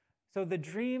 1. So the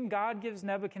dream God gives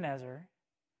Nebuchadnezzar,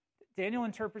 Daniel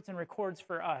interprets and records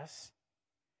for us,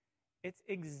 it's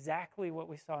exactly what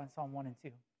we saw in Psalm 1 and 2.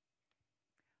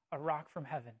 A rock from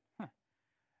heaven.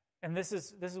 And this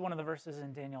is one of the verses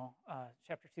in Daniel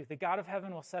chapter 2. The God of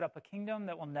heaven will set up a kingdom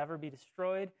that will never be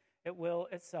destroyed. It will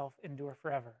itself endure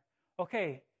forever.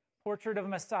 Okay, portrait of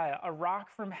Messiah, a rock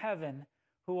from heaven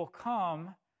who will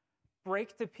come,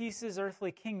 break to pieces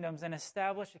earthly kingdoms, and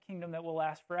establish a kingdom that will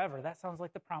last forever. That sounds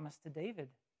like the promise to David.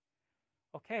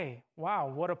 Okay, wow,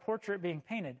 what a portrait being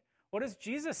painted. What does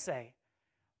Jesus say?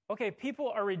 Okay, people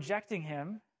are rejecting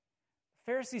him.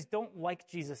 Pharisees don't like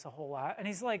Jesus a whole lot. And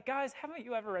he's like, guys, haven't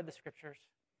you ever read the scriptures?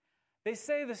 They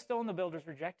say the stone the builders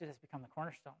rejected has become the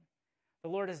cornerstone. The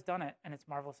Lord has done it, and it's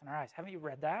marvelous in our eyes. Haven't you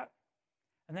read that?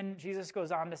 And then Jesus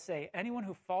goes on to say, anyone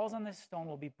who falls on this stone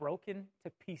will be broken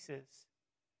to pieces.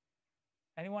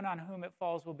 Anyone on whom it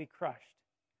falls will be crushed.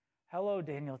 Hello,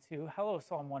 Daniel 2. Hello,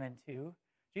 Psalm 1 and 2.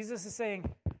 Jesus is saying,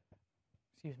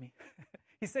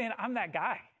 he's saying, I'm that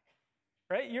guy,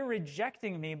 right? You're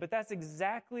rejecting me, but that's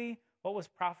exactly what was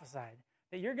prophesied,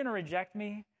 that you're going to reject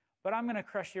me, but I'm going to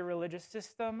crush your religious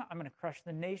system. I'm going to crush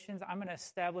the nations. I'm going to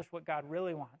establish what God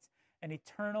really wants, an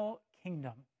eternal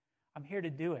kingdom. I'm here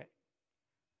to do it.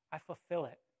 I fulfill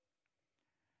it.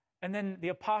 And then the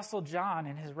Apostle John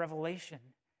in his Revelation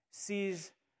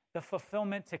sees the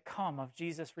fulfillment to come of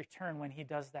Jesus' return when he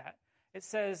does that. It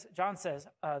says, John says,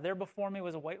 there before me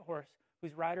was a white horse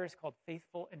whose rider is called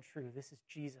Faithful and True. This is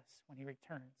Jesus when he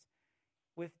returns.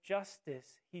 With justice,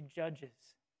 he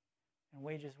judges and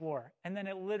wages war. And then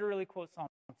it literally quotes Psalm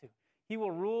 2. He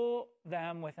will rule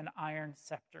them with an iron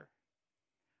scepter.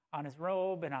 On his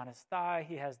robe and on his thigh,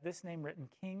 he has this name written,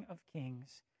 King of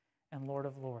Kings and Lord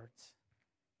of Lords.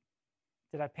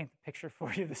 Did I paint the picture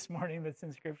for you this morning that's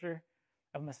in Scripture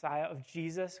of Messiah, of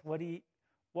Jesus,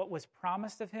 what was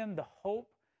promised of him, the hope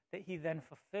that he then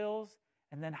fulfills,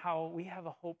 and then how we have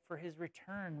a hope for his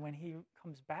return when he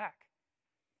comes back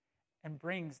and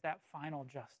brings that final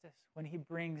justice, when he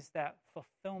brings that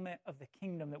fulfillment of the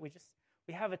kingdom that we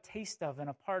have a taste of and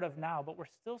a part of now, but we're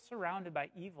still surrounded by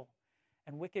evil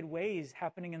and wicked ways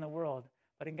happening in the world.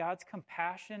 But in God's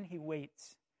compassion, he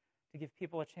waits to give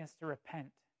people a chance to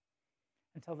repent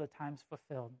until the time's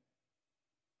fulfilled.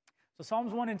 So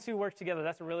Psalms 1 and 2 work together.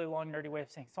 That's a really long, nerdy way of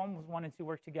saying Psalms 1 and 2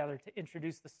 work together to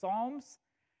introduce the Psalms,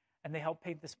 and they help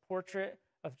paint this portrait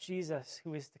of Jesus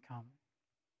who is to come.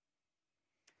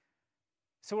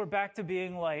 So we're back to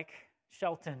being like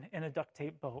Shelton in a duct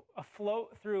tape boat,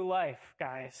 afloat through life,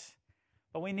 guys.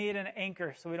 But we need an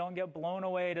anchor so we don't get blown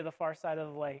away to the far side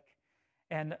of the lake.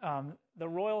 And the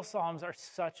Royal Psalms are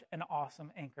such an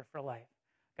awesome anchor for life.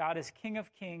 God is King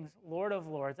of kings, Lord of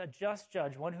lords, a just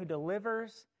judge, one who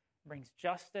delivers, brings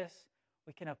justice.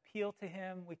 We can appeal to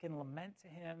him. We can lament to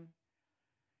him.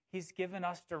 He's given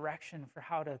us direction for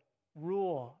how to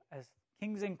rule as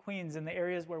kings and queens in the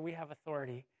areas where we have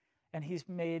authority. And he's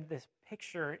made this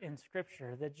picture in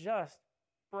Scripture that just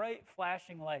bright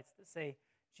flashing lights that say,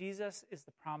 Jesus is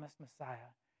the promised Messiah.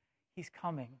 He's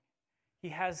coming. He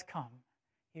has come.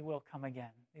 He will come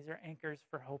again. These are anchors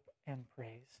for hope and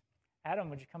praise. Adam,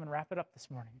 would you come and wrap it up this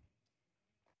morning?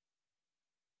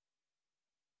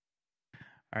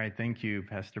 All right, thank you,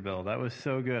 Pastor Bill. That was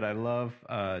so good. I love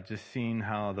just seeing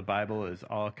how the Bible is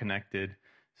all connected.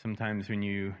 Sometimes when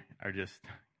you are just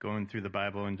going through the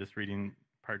Bible and just reading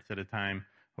parts at a time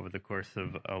over the course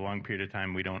of a long period of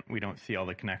time, we don't see all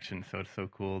the connections. So it's so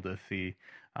cool to see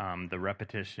the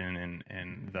repetition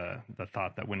and the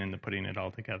thought that went into putting it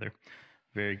all together.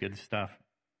 Very good stuff.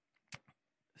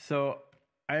 So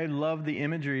I love the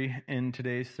imagery in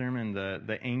today's sermon,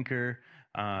 the anchor.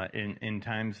 In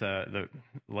times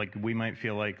like we might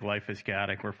feel like life is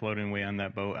chaotic, we're floating away on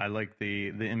that boat. I like the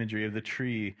imagery of the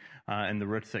tree and the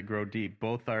roots that grow deep.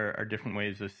 Both are different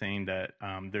ways of saying that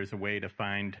there's a way to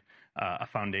find a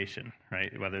foundation,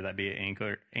 right? Whether that be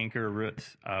anchor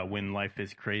roots when life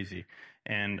is crazy.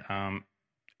 And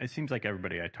it seems like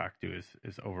everybody I talk to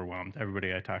is overwhelmed.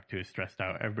 Everybody I talk to is stressed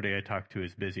out. Everybody I talk to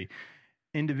is busy.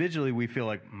 Individually, we feel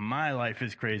like my life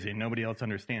is crazy and nobody else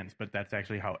understands, but that's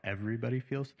actually how everybody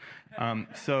feels.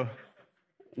 So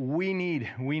we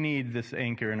need this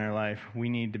anchor in our life. We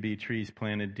need to be trees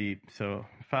planted deep. So,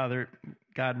 Father,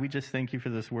 God, we just thank you for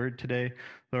this word today.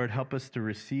 Lord, help us to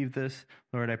receive this.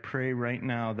 Lord, I pray right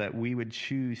now that we would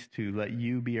choose to let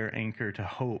you be our anchor to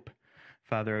hope.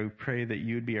 Father, I pray that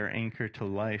you would be our anchor to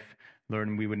life. Lord,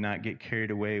 and we would not get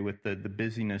carried away with the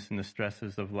busyness and the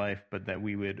stresses of life, but that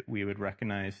we would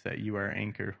recognize that you are our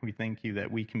anchor. We thank you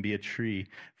that we can be a tree,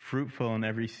 fruitful in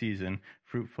every season,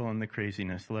 fruitful in the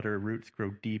craziness. Let our roots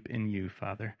grow deep in you,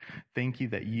 Father. Thank you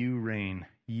that you reign.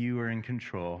 You are in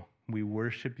control. We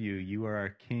worship you. You are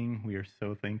our King. We are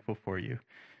so thankful for you.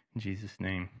 In Jesus'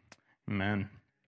 name, amen.